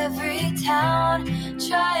at every town,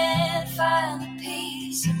 try and find the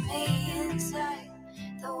piece of me inside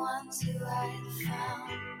the ones who I've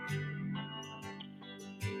found.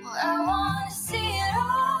 Well, I wanna see it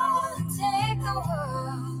all and take the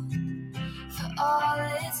world for all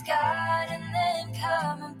it's got, and then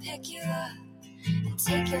come and pick you up and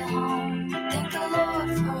take you home. Thank the Lord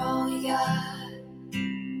for all we got.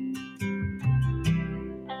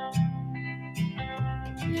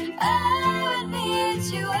 I would need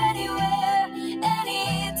you anywhere,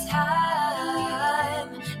 anytime,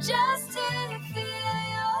 just to feel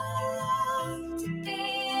your love, to be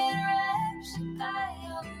enraptured by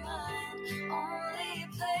your mind. Only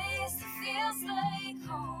place that feels like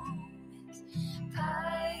home is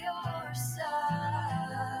by your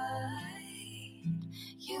side.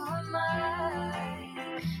 You are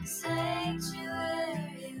my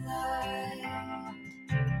sanctuary light.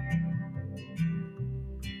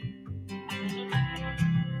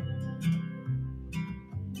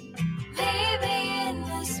 Maybe in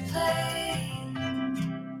this place,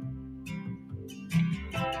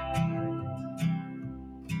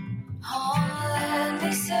 oh, let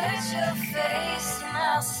me search your face and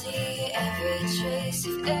I'll see every trace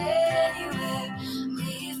of anywhere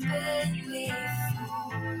we've been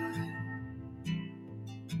before.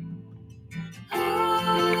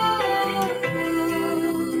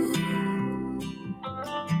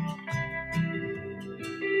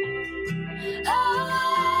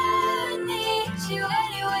 I need you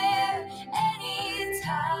anywhere,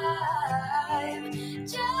 anytime,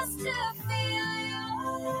 just to feel your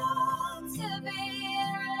love, to be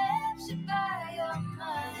enraptured by your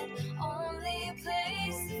mind. Only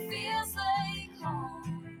place that feels like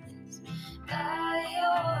home is by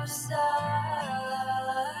your side.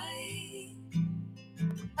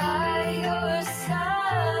 By your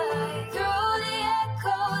side, through the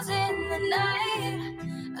echoes in the night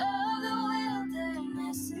of the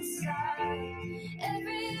wilderness inside.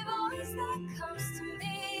 Every voice that comes to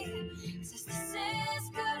me says this is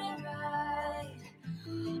good and right.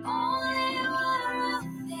 Only one real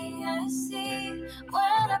thing I see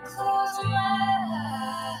when I close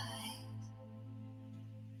my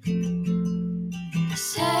eyes.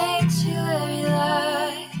 Sanctuary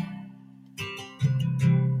light.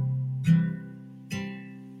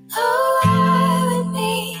 Oh, I would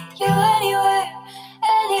meet you anywhere,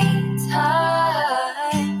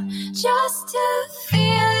 anytime, just to